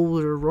the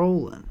boulder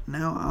rolling.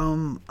 Now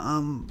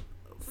I'm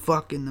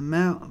fucking the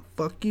mountain.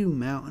 Fuck you,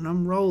 mountain.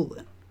 I'm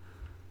rolling.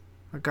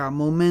 I got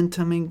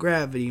momentum and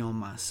gravity on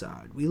my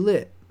side. We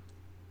lit.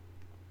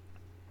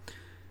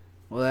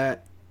 Well,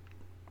 that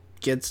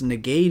gets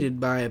negated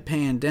by a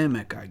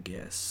pandemic, I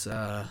guess.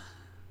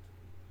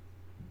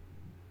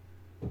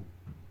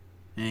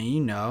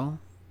 And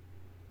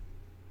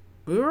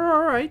we were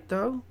alright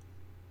though.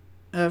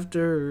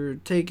 After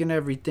taking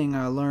everything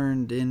I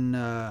learned in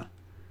that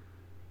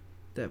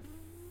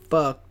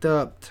fucked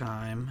up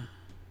time,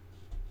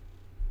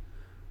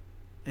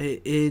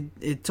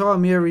 it taught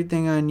me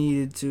everything I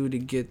needed to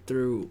get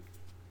through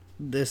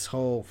this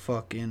whole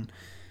fucking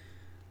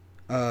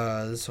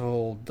this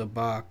whole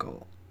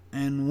debacle.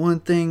 And one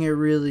thing it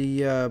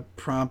really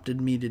prompted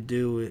me to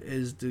do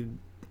is to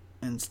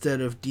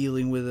instead of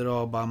dealing with it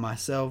all by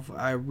myself,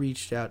 I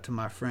reached out to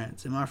my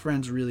friends, and my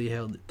friends really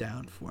held it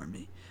down for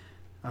me.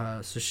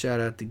 So shout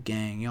out to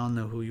gang, y'all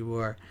know who you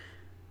are.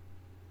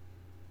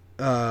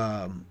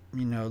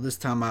 This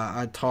time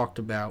I talked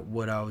about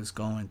what I was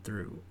going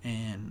through,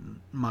 and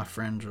my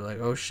friends were like,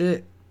 "Oh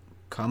shit,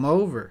 come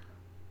over.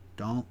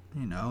 Don't,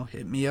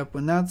 hit me up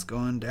when that's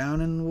going down,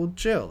 and we'll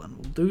chill and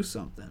we'll do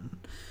something.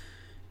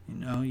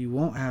 You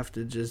won't have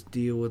to just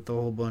deal with a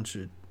whole bunch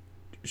of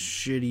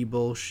shitty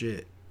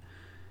bullshit."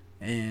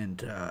 And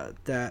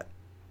that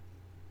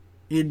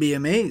you'd be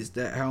amazed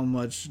at how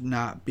much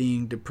not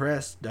being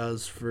depressed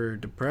does for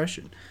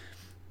depression.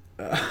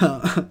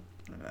 I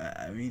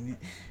mean,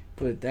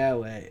 put it that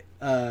way.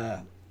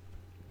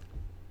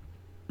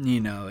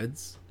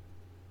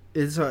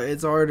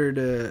 It's harder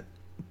to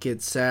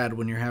get sad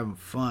when you're having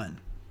fun.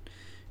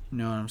 You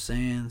know what I'm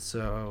saying?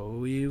 So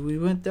we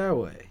went that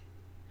way.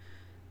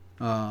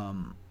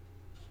 In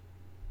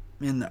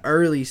the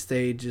early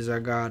stages, I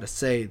gotta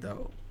say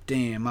though,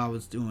 damn, I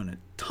was doing a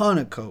ton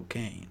of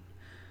cocaine.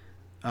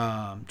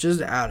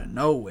 Just out of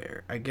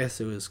nowhere. I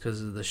guess it was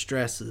because of the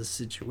stress of the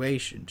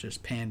situation.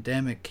 Just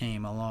pandemic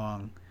came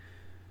along.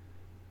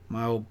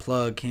 My old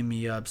plug hit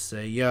me up,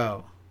 say,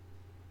 "Yo."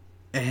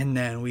 And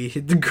then we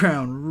hit the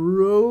ground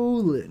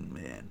rolling,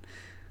 man.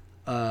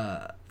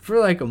 For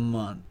like a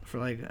month. For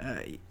like,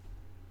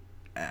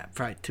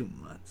 probably 2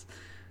 months.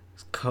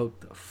 Just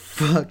coked the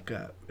fuck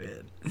up,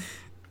 man.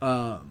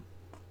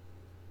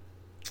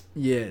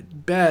 Yeah,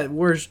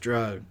 worst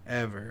drug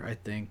ever, I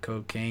think,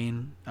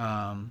 cocaine.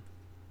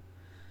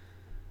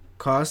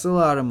 Costs a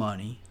lot of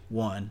money,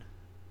 1.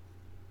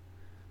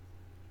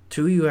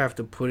 2, you have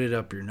to put it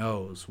up your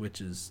nose, which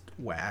is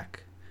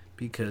whack,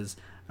 because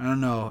I don't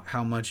know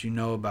how much you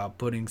know about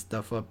putting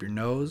stuff up your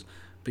nose,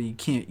 but you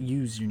can't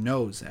use your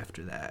nose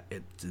after that.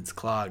 It's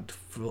clogged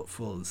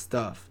full of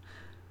stuff.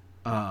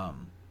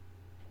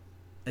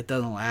 It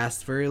doesn't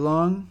last very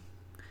long,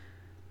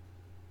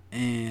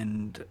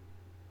 and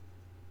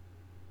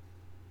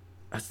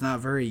it's not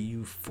very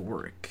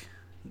euphoric.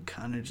 You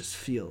kind of just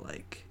feel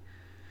like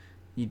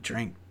you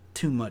drank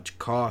too much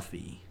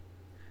coffee,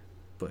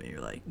 but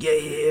you're like,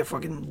 yeah,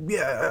 fucking,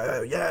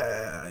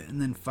 yeah.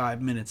 And then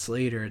 5 minutes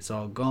later, it's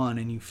all gone,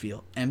 and you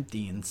feel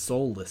empty and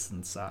soulless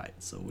inside.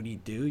 So what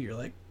do? You're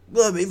like,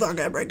 let me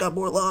fucking break up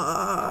more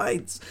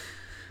lights.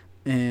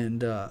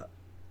 And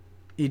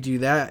you do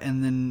that,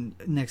 and then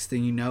next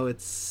thing you know,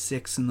 it's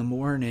 6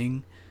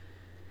 a.m.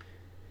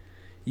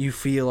 You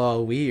feel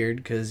all weird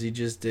because you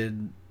just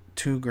did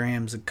 2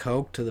 grams of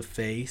coke to the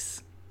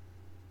face,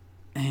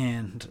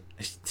 and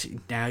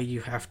now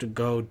you have to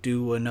go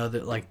do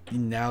another,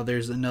 now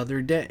there's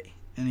another day,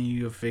 and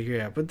you figure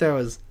it out. But that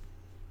was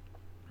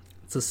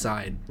a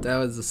side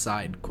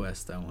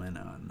quest I went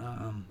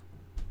on.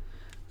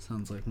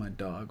 Sounds like my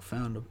dog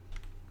found a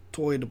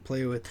toy to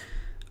play with.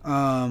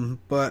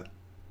 But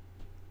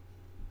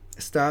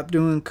stop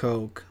doing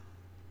coke,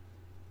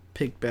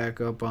 pick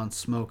back up on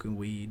smoking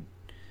weed,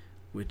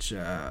 which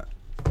to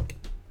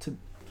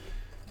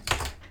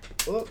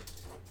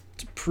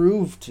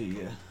prove to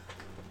you,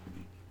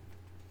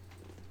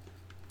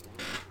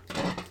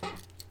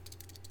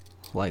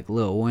 like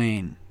Lil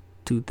Wayne,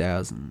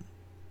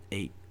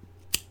 2008.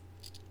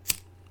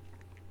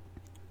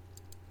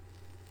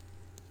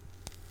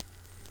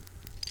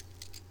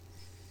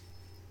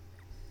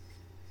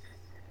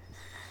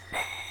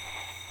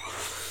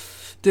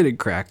 Didn't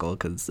crackle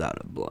because it's out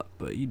of blood,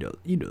 but you know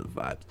the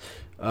vibes.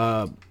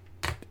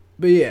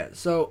 But yeah,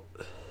 so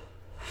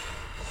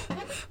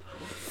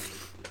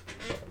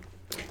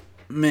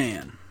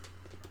man,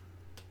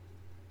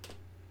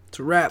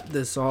 to wrap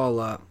this all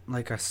up,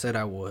 like I said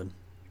I would,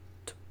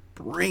 to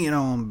bring it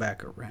on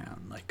back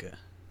around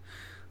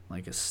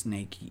like a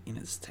snake eating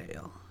its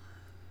tail.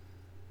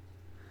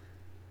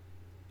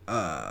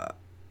 I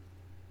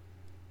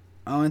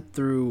went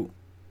through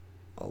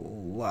a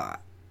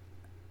lot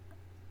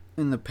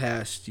in the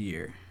past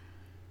year,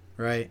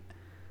 right?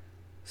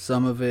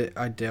 Some of it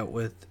I dealt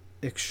with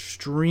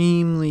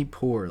extremely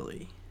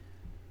poorly.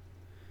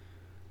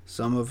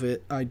 Some of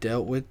it I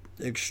dealt with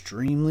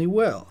extremely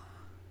well.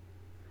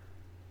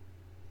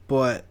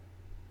 But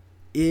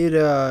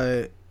in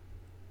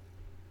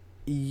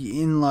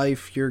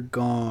life you're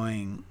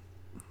going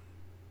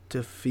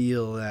to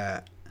feel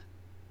that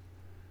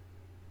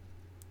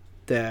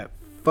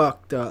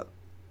fucked up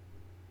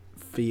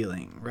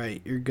feeling,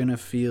 right? You're gonna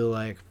feel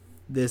like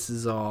this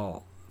is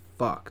all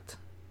fucked.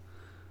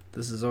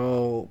 This is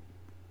all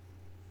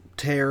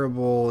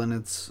terrible,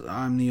 and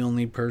I'm the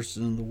only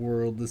person in the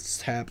world this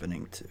is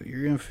happening to.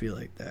 You're gonna feel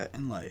like that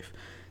in life.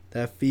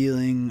 That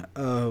feeling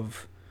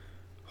of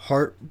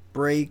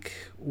heartbreak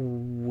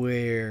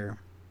where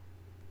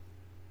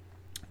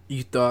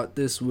you thought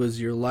this was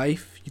your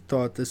life, you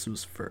thought this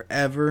was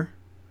forever.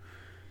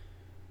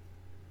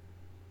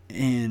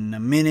 In a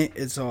minute,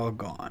 it's all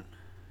gone.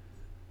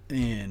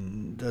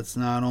 And that's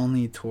not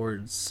only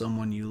towards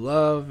someone you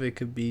love, it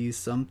could be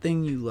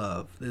something you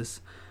love.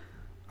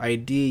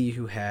 idea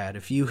you had,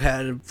 if you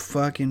had a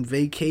fucking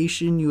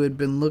vacation you had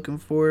been looking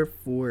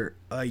for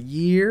a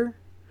year,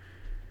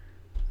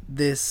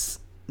 this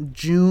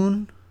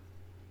June,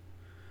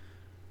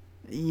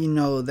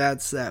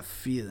 that's that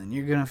feeling.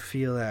 You're gonna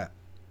feel that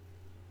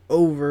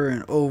over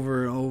and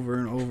over and over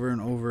and over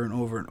and over and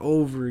over and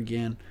over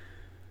again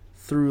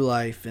through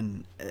life,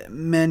 in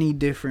many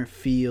different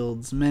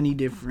fields, many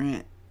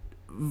different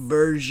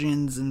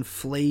versions and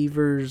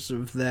flavors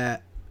of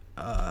that.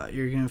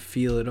 You're gonna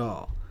feel it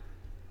all,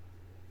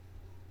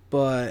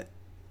 but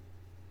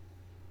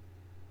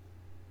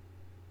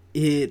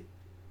it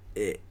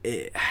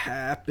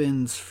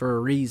happens for a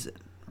reason,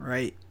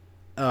 right?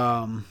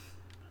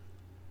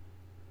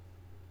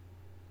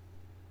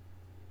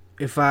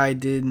 If I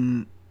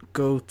didn't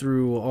go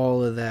through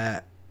all of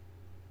that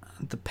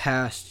the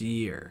past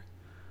year,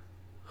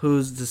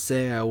 who's to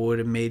say I would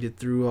have made it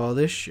through all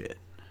this shit,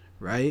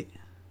 right?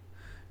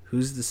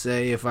 Who's to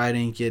say if I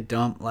didn't get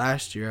dumped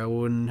last year, I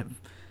wouldn't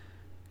have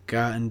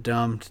gotten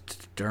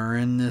dumped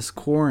during this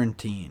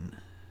quarantine,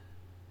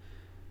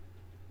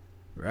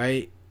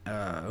 right?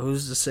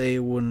 Who's to say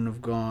it wouldn't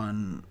have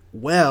gone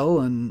well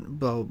and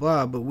blah, blah,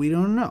 blah, but we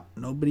don't know.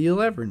 Nobody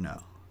will ever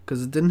know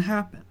because it didn't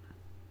happen.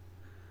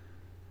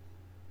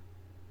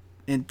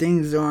 And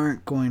things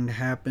aren't going to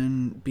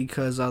happen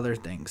because other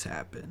things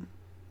happen.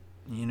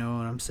 You know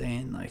what I'm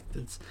saying? Like,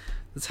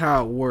 that's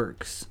how it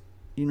works.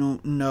 You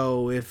don't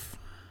know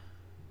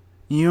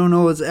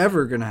what's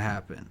ever going to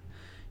happen.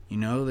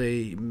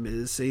 They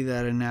say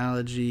that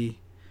analogy,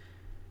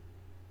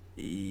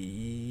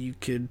 you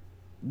could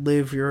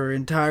live your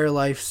entire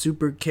life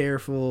super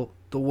careful.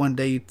 The one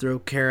day you throw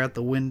care out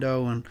the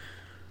window and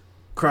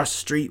cross the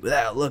street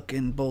without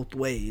looking both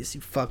ways,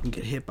 you fucking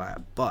get hit by a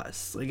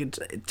bus. Like,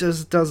 it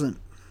just doesn't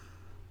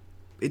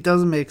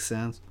make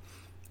sense.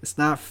 It's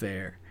not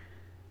fair.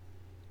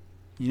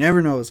 You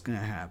never know what's gonna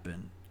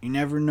happen. You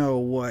never know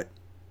what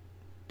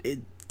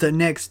the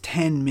next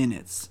 10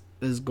 minutes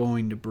is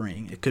going to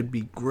bring. It could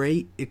be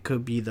great. It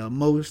could be the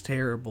most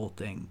terrible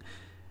thing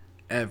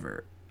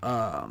ever.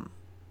 But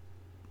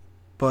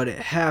it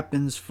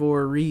happens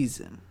for a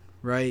reason,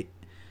 right?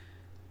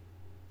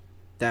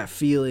 That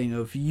feeling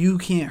of, you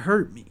can't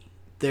hurt me.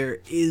 There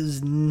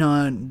is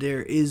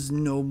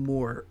no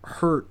more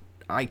hurt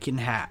I can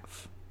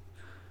have.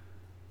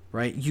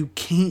 Right? You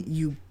can't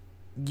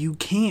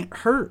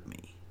hurt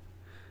me.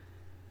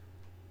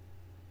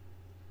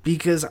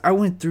 Because I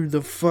went through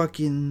the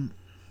fucking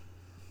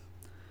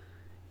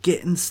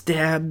getting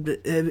stabbed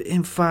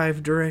in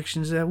 5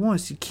 directions at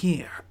once. You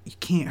can't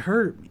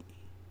hurt me.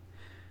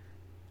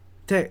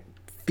 That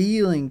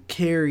feeling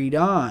carried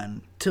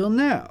on till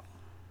now.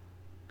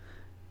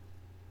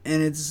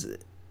 And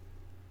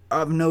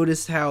I've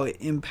noticed how it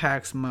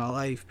impacts my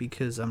life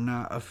because I'm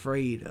not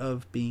afraid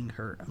of being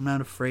hurt. I'm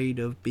not afraid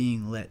of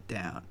being let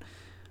down.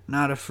 I'm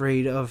not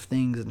afraid of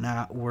things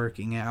not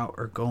working out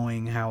or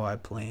going how I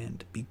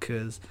planned,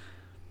 because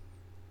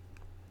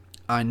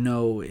I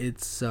know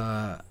it's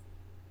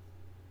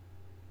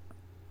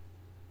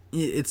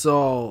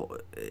all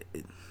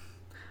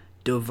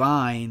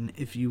divine,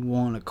 if you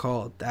want to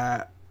call it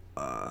that.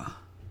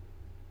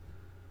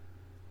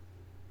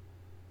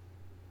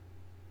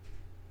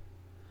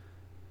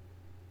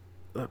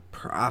 A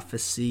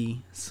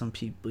prophecy, some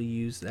people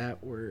use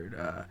that word,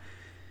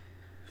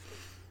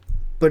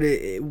 but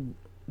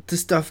the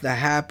stuff that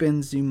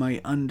happens, you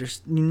might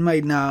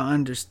not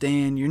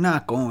understand. You're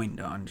not going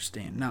to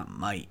understand.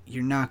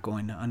 You're not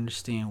going to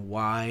understand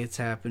why it's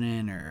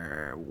happening,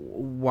 or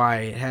why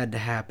it had to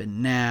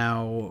happen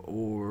now,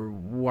 or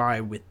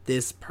why with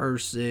this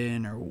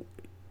person, or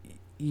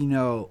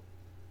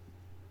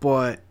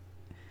but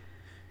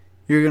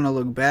you're gonna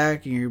look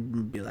back and you're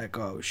gonna be like,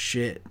 oh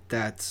shit,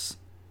 that's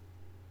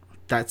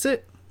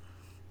it.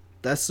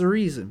 That's the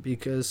reason,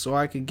 because so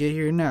I could get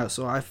here now.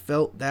 So I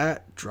felt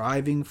that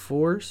driving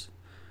force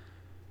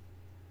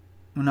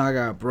when I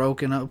got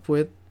broken up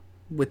with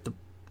the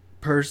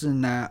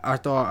person that I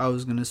thought I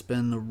was going to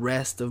spend the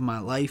rest of my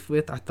life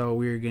with. I thought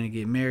we were going to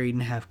get married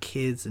and have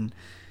kids and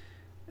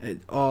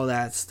all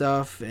that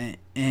stuff.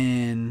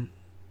 And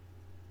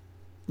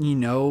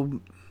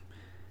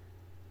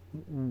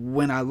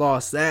when I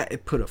lost that,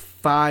 it put a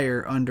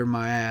fire under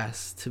my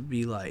ass to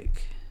be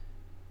like,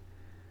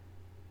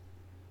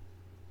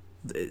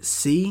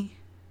 see,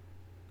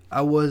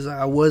 I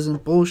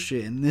wasn't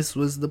bullshitting. This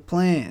was the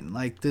plan.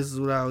 Like, this is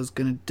what I was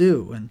gonna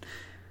do. And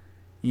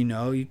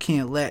you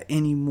can't let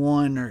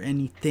anyone or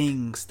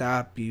anything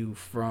stop you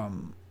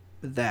from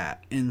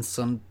that. And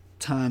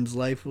sometimes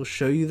life will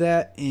show you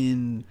that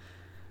in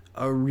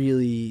a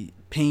really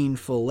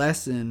painful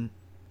lesson.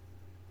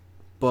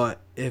 But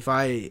if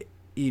I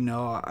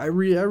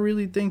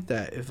really think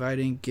that if I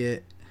didn't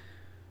get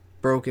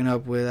broken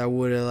up with, I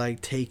would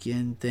have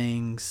taken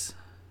things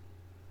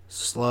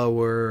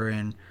slower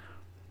and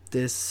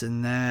this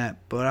and that,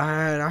 but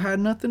I had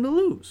nothing to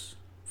lose.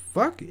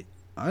 Fuck it.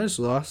 I just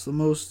lost the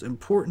most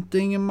important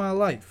thing in my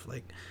life.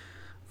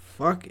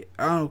 Fuck it.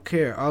 I don't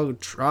care. I'll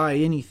try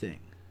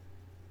anything.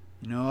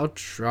 I'll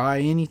try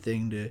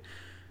anything to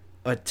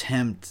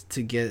attempt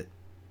to get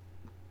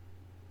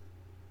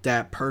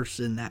that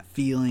person, that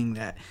feeling,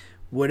 that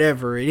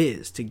whatever it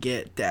is, to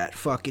get that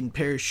fucking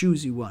pair of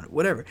shoes you want,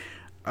 whatever.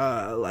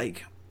 I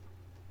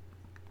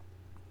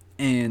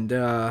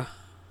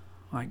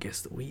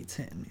guess the weed's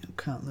hitting me. I'm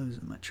kind of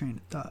losing my train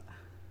of thought.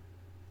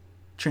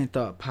 Train of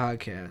Thought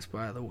podcast,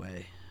 by the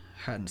way.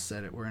 Hadn't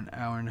said it. We're an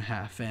hour and a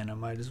half in. I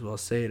might as well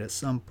say it at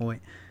some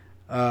point.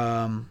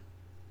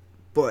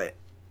 But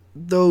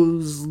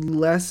those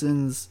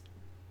lessons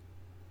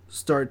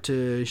start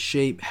to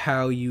shape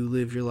how you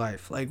live your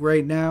life. Like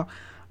right now,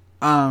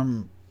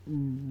 I'm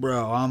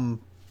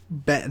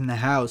betting the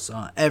house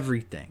on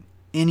everything.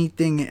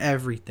 Anything and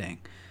everything.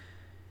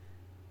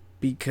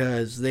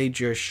 Because they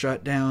just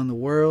shut down the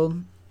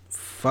world.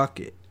 Fuck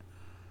it.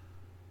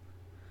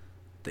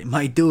 They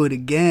might do it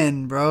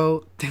again,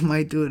 bro. They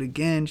might do it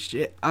again.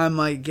 Shit, I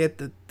might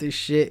get this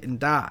shit and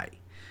die.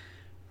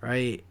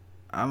 Right?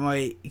 I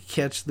might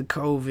catch the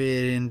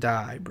COVID and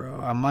die, bro.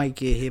 I might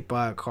get hit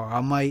by a car.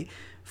 I might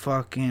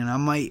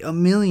a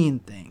million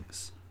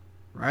things.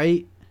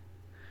 Right?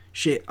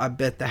 Shit, I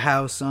bet the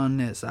house on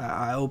this.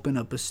 I open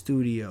up a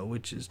studio,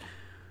 which is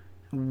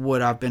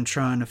what I've been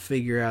trying to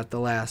figure out the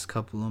last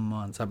couple of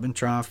months. I've been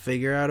trying to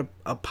figure out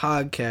a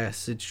podcast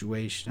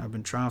situation. I've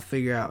been trying to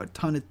figure out a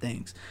ton of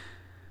things.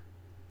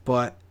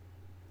 But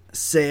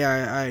say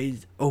I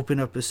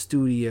open up a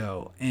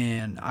studio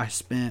and I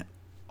spent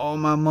all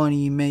my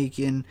money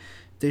making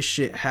this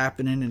shit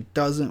happen and it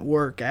doesn't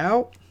work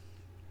out.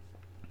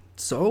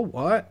 So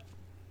what?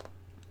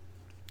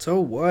 So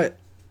what?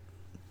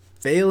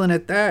 Failing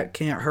at that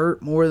can't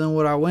hurt more than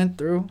what I went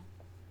through.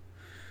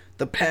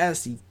 The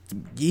past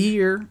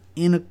year,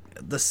 in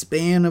the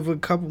span of a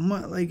couple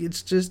months, like,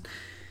 it's just,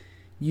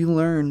 you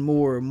learn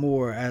more and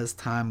more as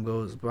time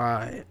goes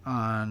by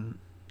on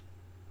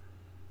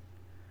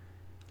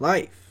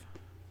life.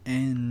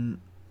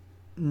 And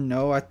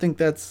I think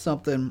that's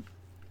something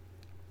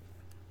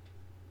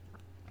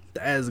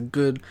as a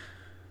good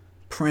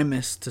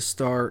premise to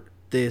start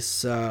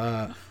this,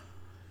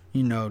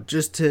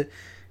 just to,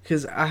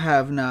 because I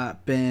have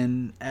not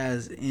been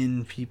as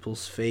in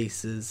people's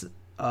faces.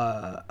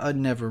 I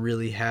never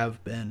really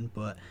have been,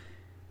 but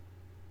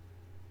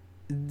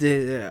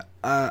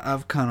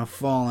I've kind of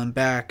fallen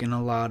back in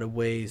a lot of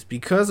ways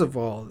because of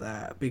all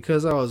that.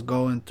 Because I was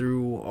going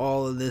through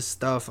all of this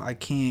stuff, I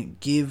can't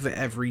give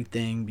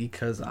everything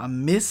because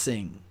I'm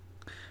missing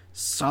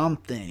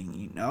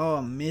something,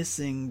 I'm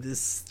missing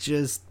this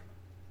just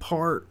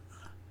part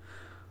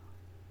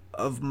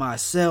of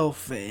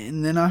myself,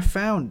 and then I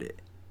found it,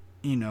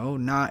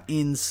 not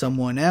in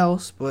someone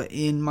else, but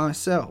in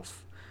myself.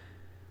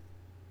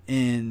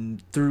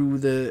 And through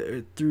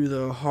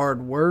the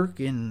hard work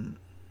and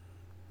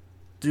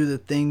through the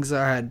things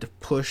I had to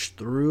push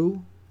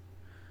through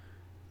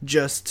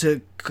just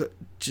to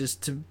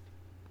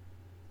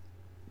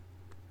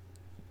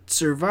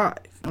survive,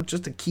 not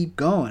just to keep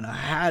going. I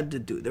had to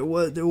do. There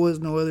was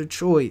no other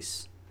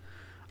choice.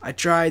 I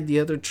tried the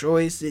other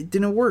choice. It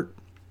didn't work.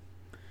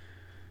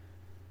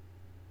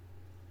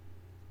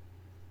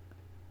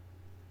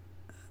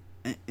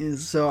 And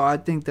so I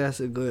think that's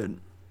a good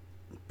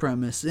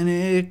premise, and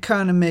it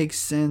kind of makes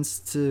sense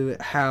to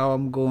how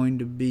I'm going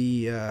to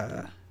be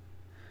on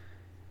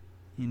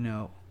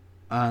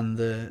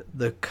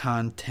the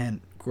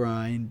content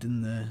grind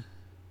and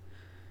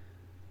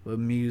the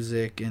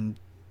music, and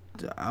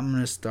I'm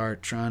gonna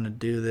start trying to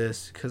do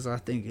this because I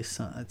think it's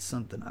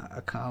something I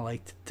kind of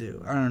like to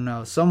do. I don't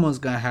know, someone's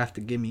gonna have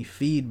to give me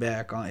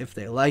feedback on if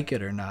they like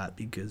it or not,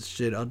 because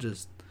shit, I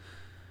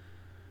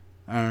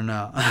don't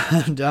know.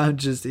 I'm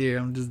just here.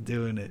 I'm just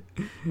doing it.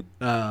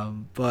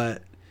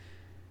 But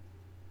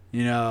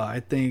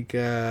I think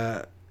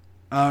I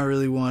don't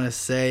really want to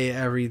say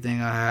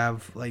everything I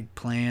have like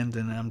planned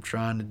and I'm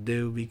trying to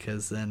do,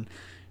 because then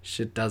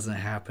shit doesn't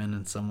happen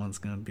and someone's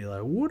gonna be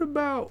like, what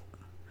about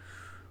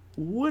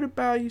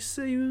you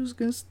say you was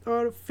gonna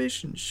start a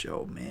fishing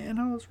show, man?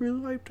 I was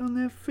really hyped on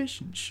that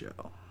fishing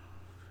show.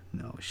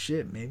 No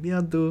shit, maybe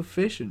I'll do a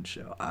fishing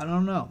show. I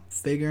don't know.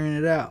 Figuring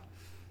it out.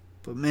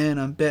 But man,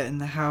 I'm betting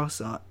the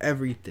house on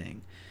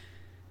everything.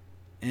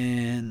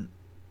 And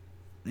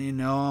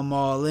I'm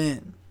all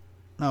in.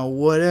 Now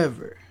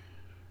whatever.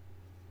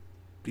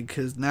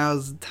 Because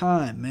now's the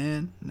time,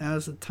 man.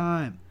 Now's the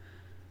time.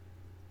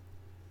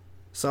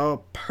 It's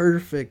all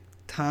perfect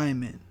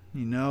timing.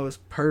 It's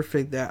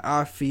perfect that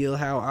I feel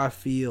how I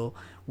feel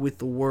with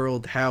the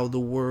world, how the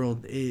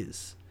world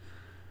is.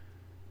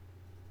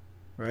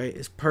 Right?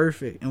 It's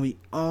perfect. And we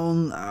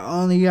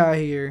only got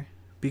here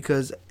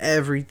because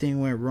everything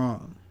went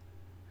wrong.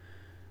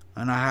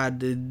 And I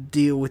had to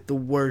deal with the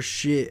worst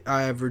shit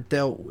I ever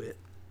dealt with.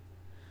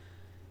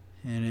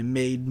 And it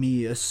made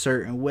me a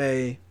certain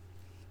way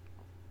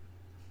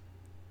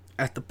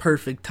at the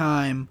perfect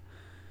time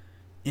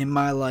in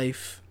my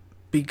life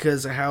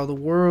because of how the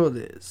world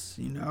is.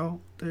 You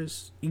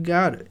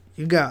got it.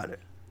 You gotta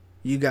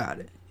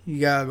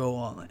go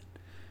all in.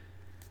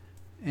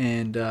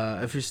 And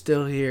if you're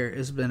still here,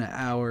 it's been an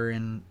hour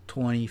and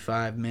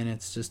 25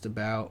 minutes just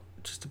about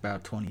just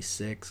about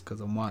 26 because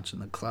I'm watching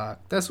the clock.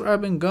 That's where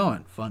I've been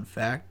going. Fun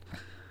fact.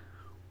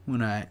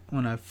 When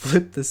I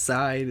flip the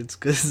side, it's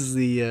because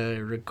the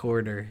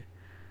recorder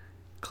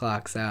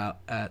clocks out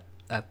at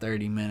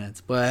 30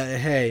 minutes. But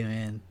hey,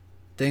 man,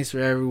 thanks for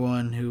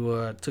everyone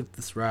who took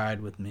this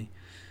ride with me.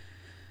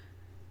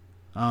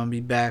 I'll be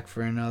back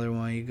for another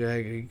one.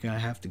 You're gonna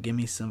have to give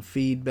me some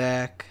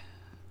feedback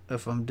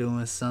if I'm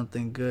doing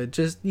something good.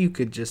 You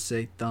could just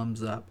say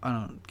thumbs up. I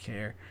don't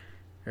care,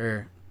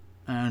 or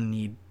I don't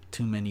need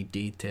too many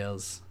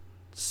details.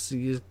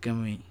 Just give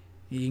me.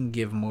 You can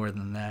give more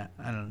than that.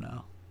 I don't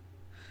know.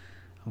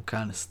 I'm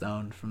kind of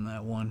stoned from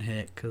that one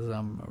hit because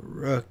I'm a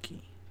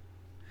rookie.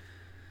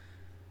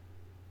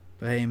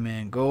 But hey,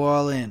 man, go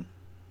all in.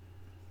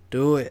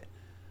 Do it.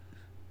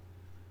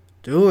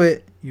 Do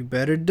it. You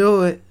better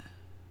do it.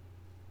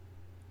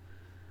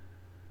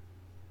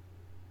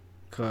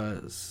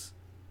 Because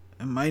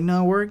it might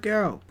not work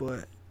out,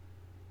 but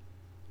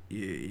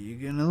you're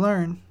going to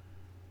learn.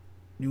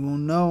 You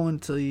won't know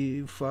until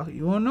you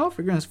won't know if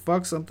you're going to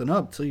fuck something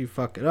up until you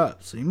fuck it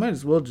up. So you might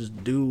as well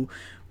just do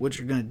what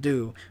you're going to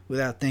do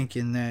without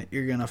thinking that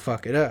you're going to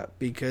fuck it up.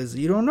 Because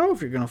you don't know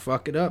if you're going to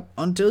fuck it up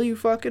until you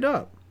fuck it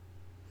up.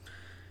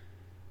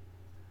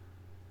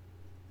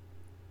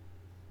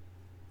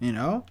 You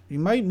know, you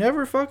might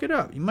never fuck it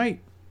up.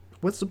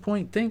 What's the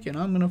point thinking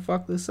I'm going to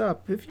fuck this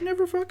up if you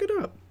never fuck it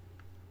up?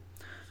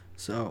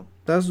 So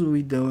that's what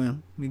we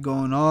doing. We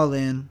going all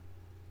in.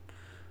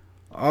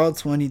 All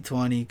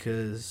 2020,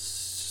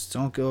 because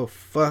don't give a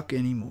fuck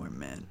anymore,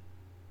 man.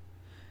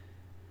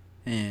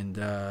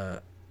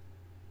 And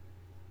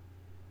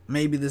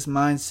maybe this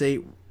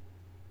mindset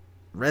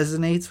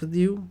resonates with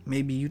you.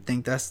 Maybe you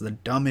think that's the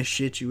dumbest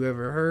shit you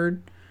ever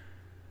heard.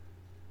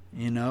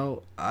 You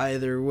know,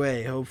 either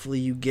way, hopefully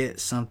you get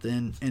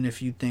something. And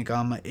if you think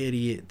I'm an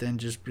idiot, then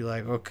just be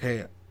like,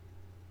 okay,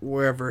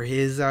 wherever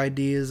his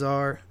ideas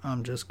are,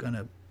 I'm just going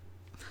to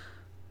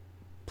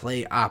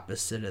play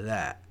opposite of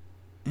that.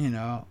 You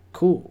know,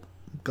 cool.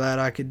 Glad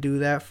I could do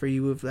that for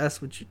you if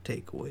that's what you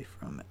take away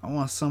from it. I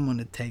want someone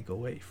to take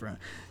away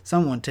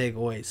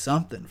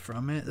something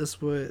from it. That's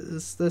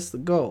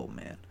the goal,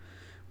 man.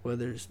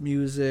 Whether it's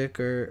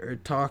music or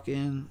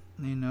talking,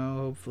 you know,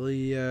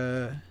 hopefully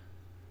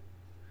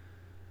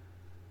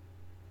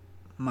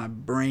my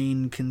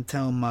brain can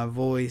tell my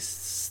voice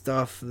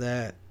stuff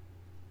that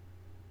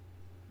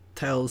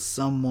tells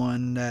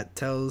someone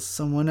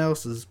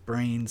else's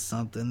brain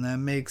something that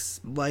makes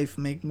life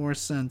make more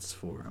sense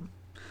for them.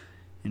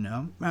 You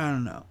know? I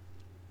don't know.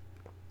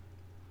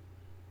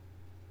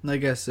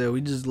 Like I said,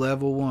 we just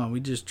level 1. We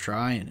just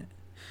trying it.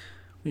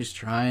 We just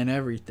trying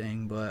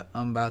everything. But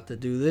I'm about to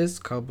do this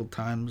a couple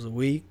times a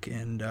week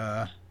and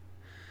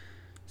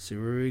see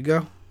where we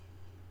go.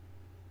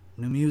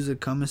 New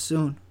music coming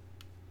soon.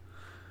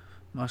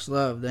 Much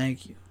love.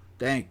 Thank you.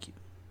 Thank you.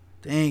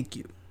 Thank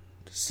you.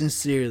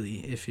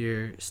 Sincerely, if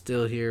you're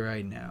still here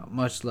right now,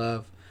 much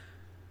love.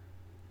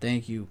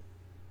 Thank you.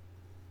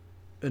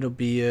 It'll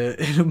be a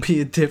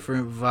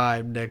different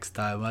vibe next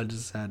time. I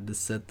just had to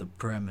set the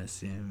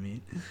premise, you know what I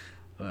mean?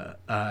 But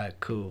alright,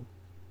 cool.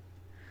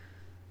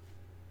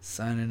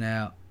 Signing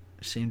out.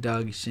 Shame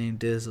Doggy, Shame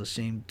Dizzle,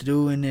 Shame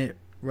doing it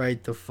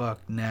right the fuck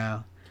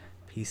now.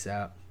 Peace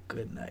out.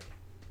 Good night.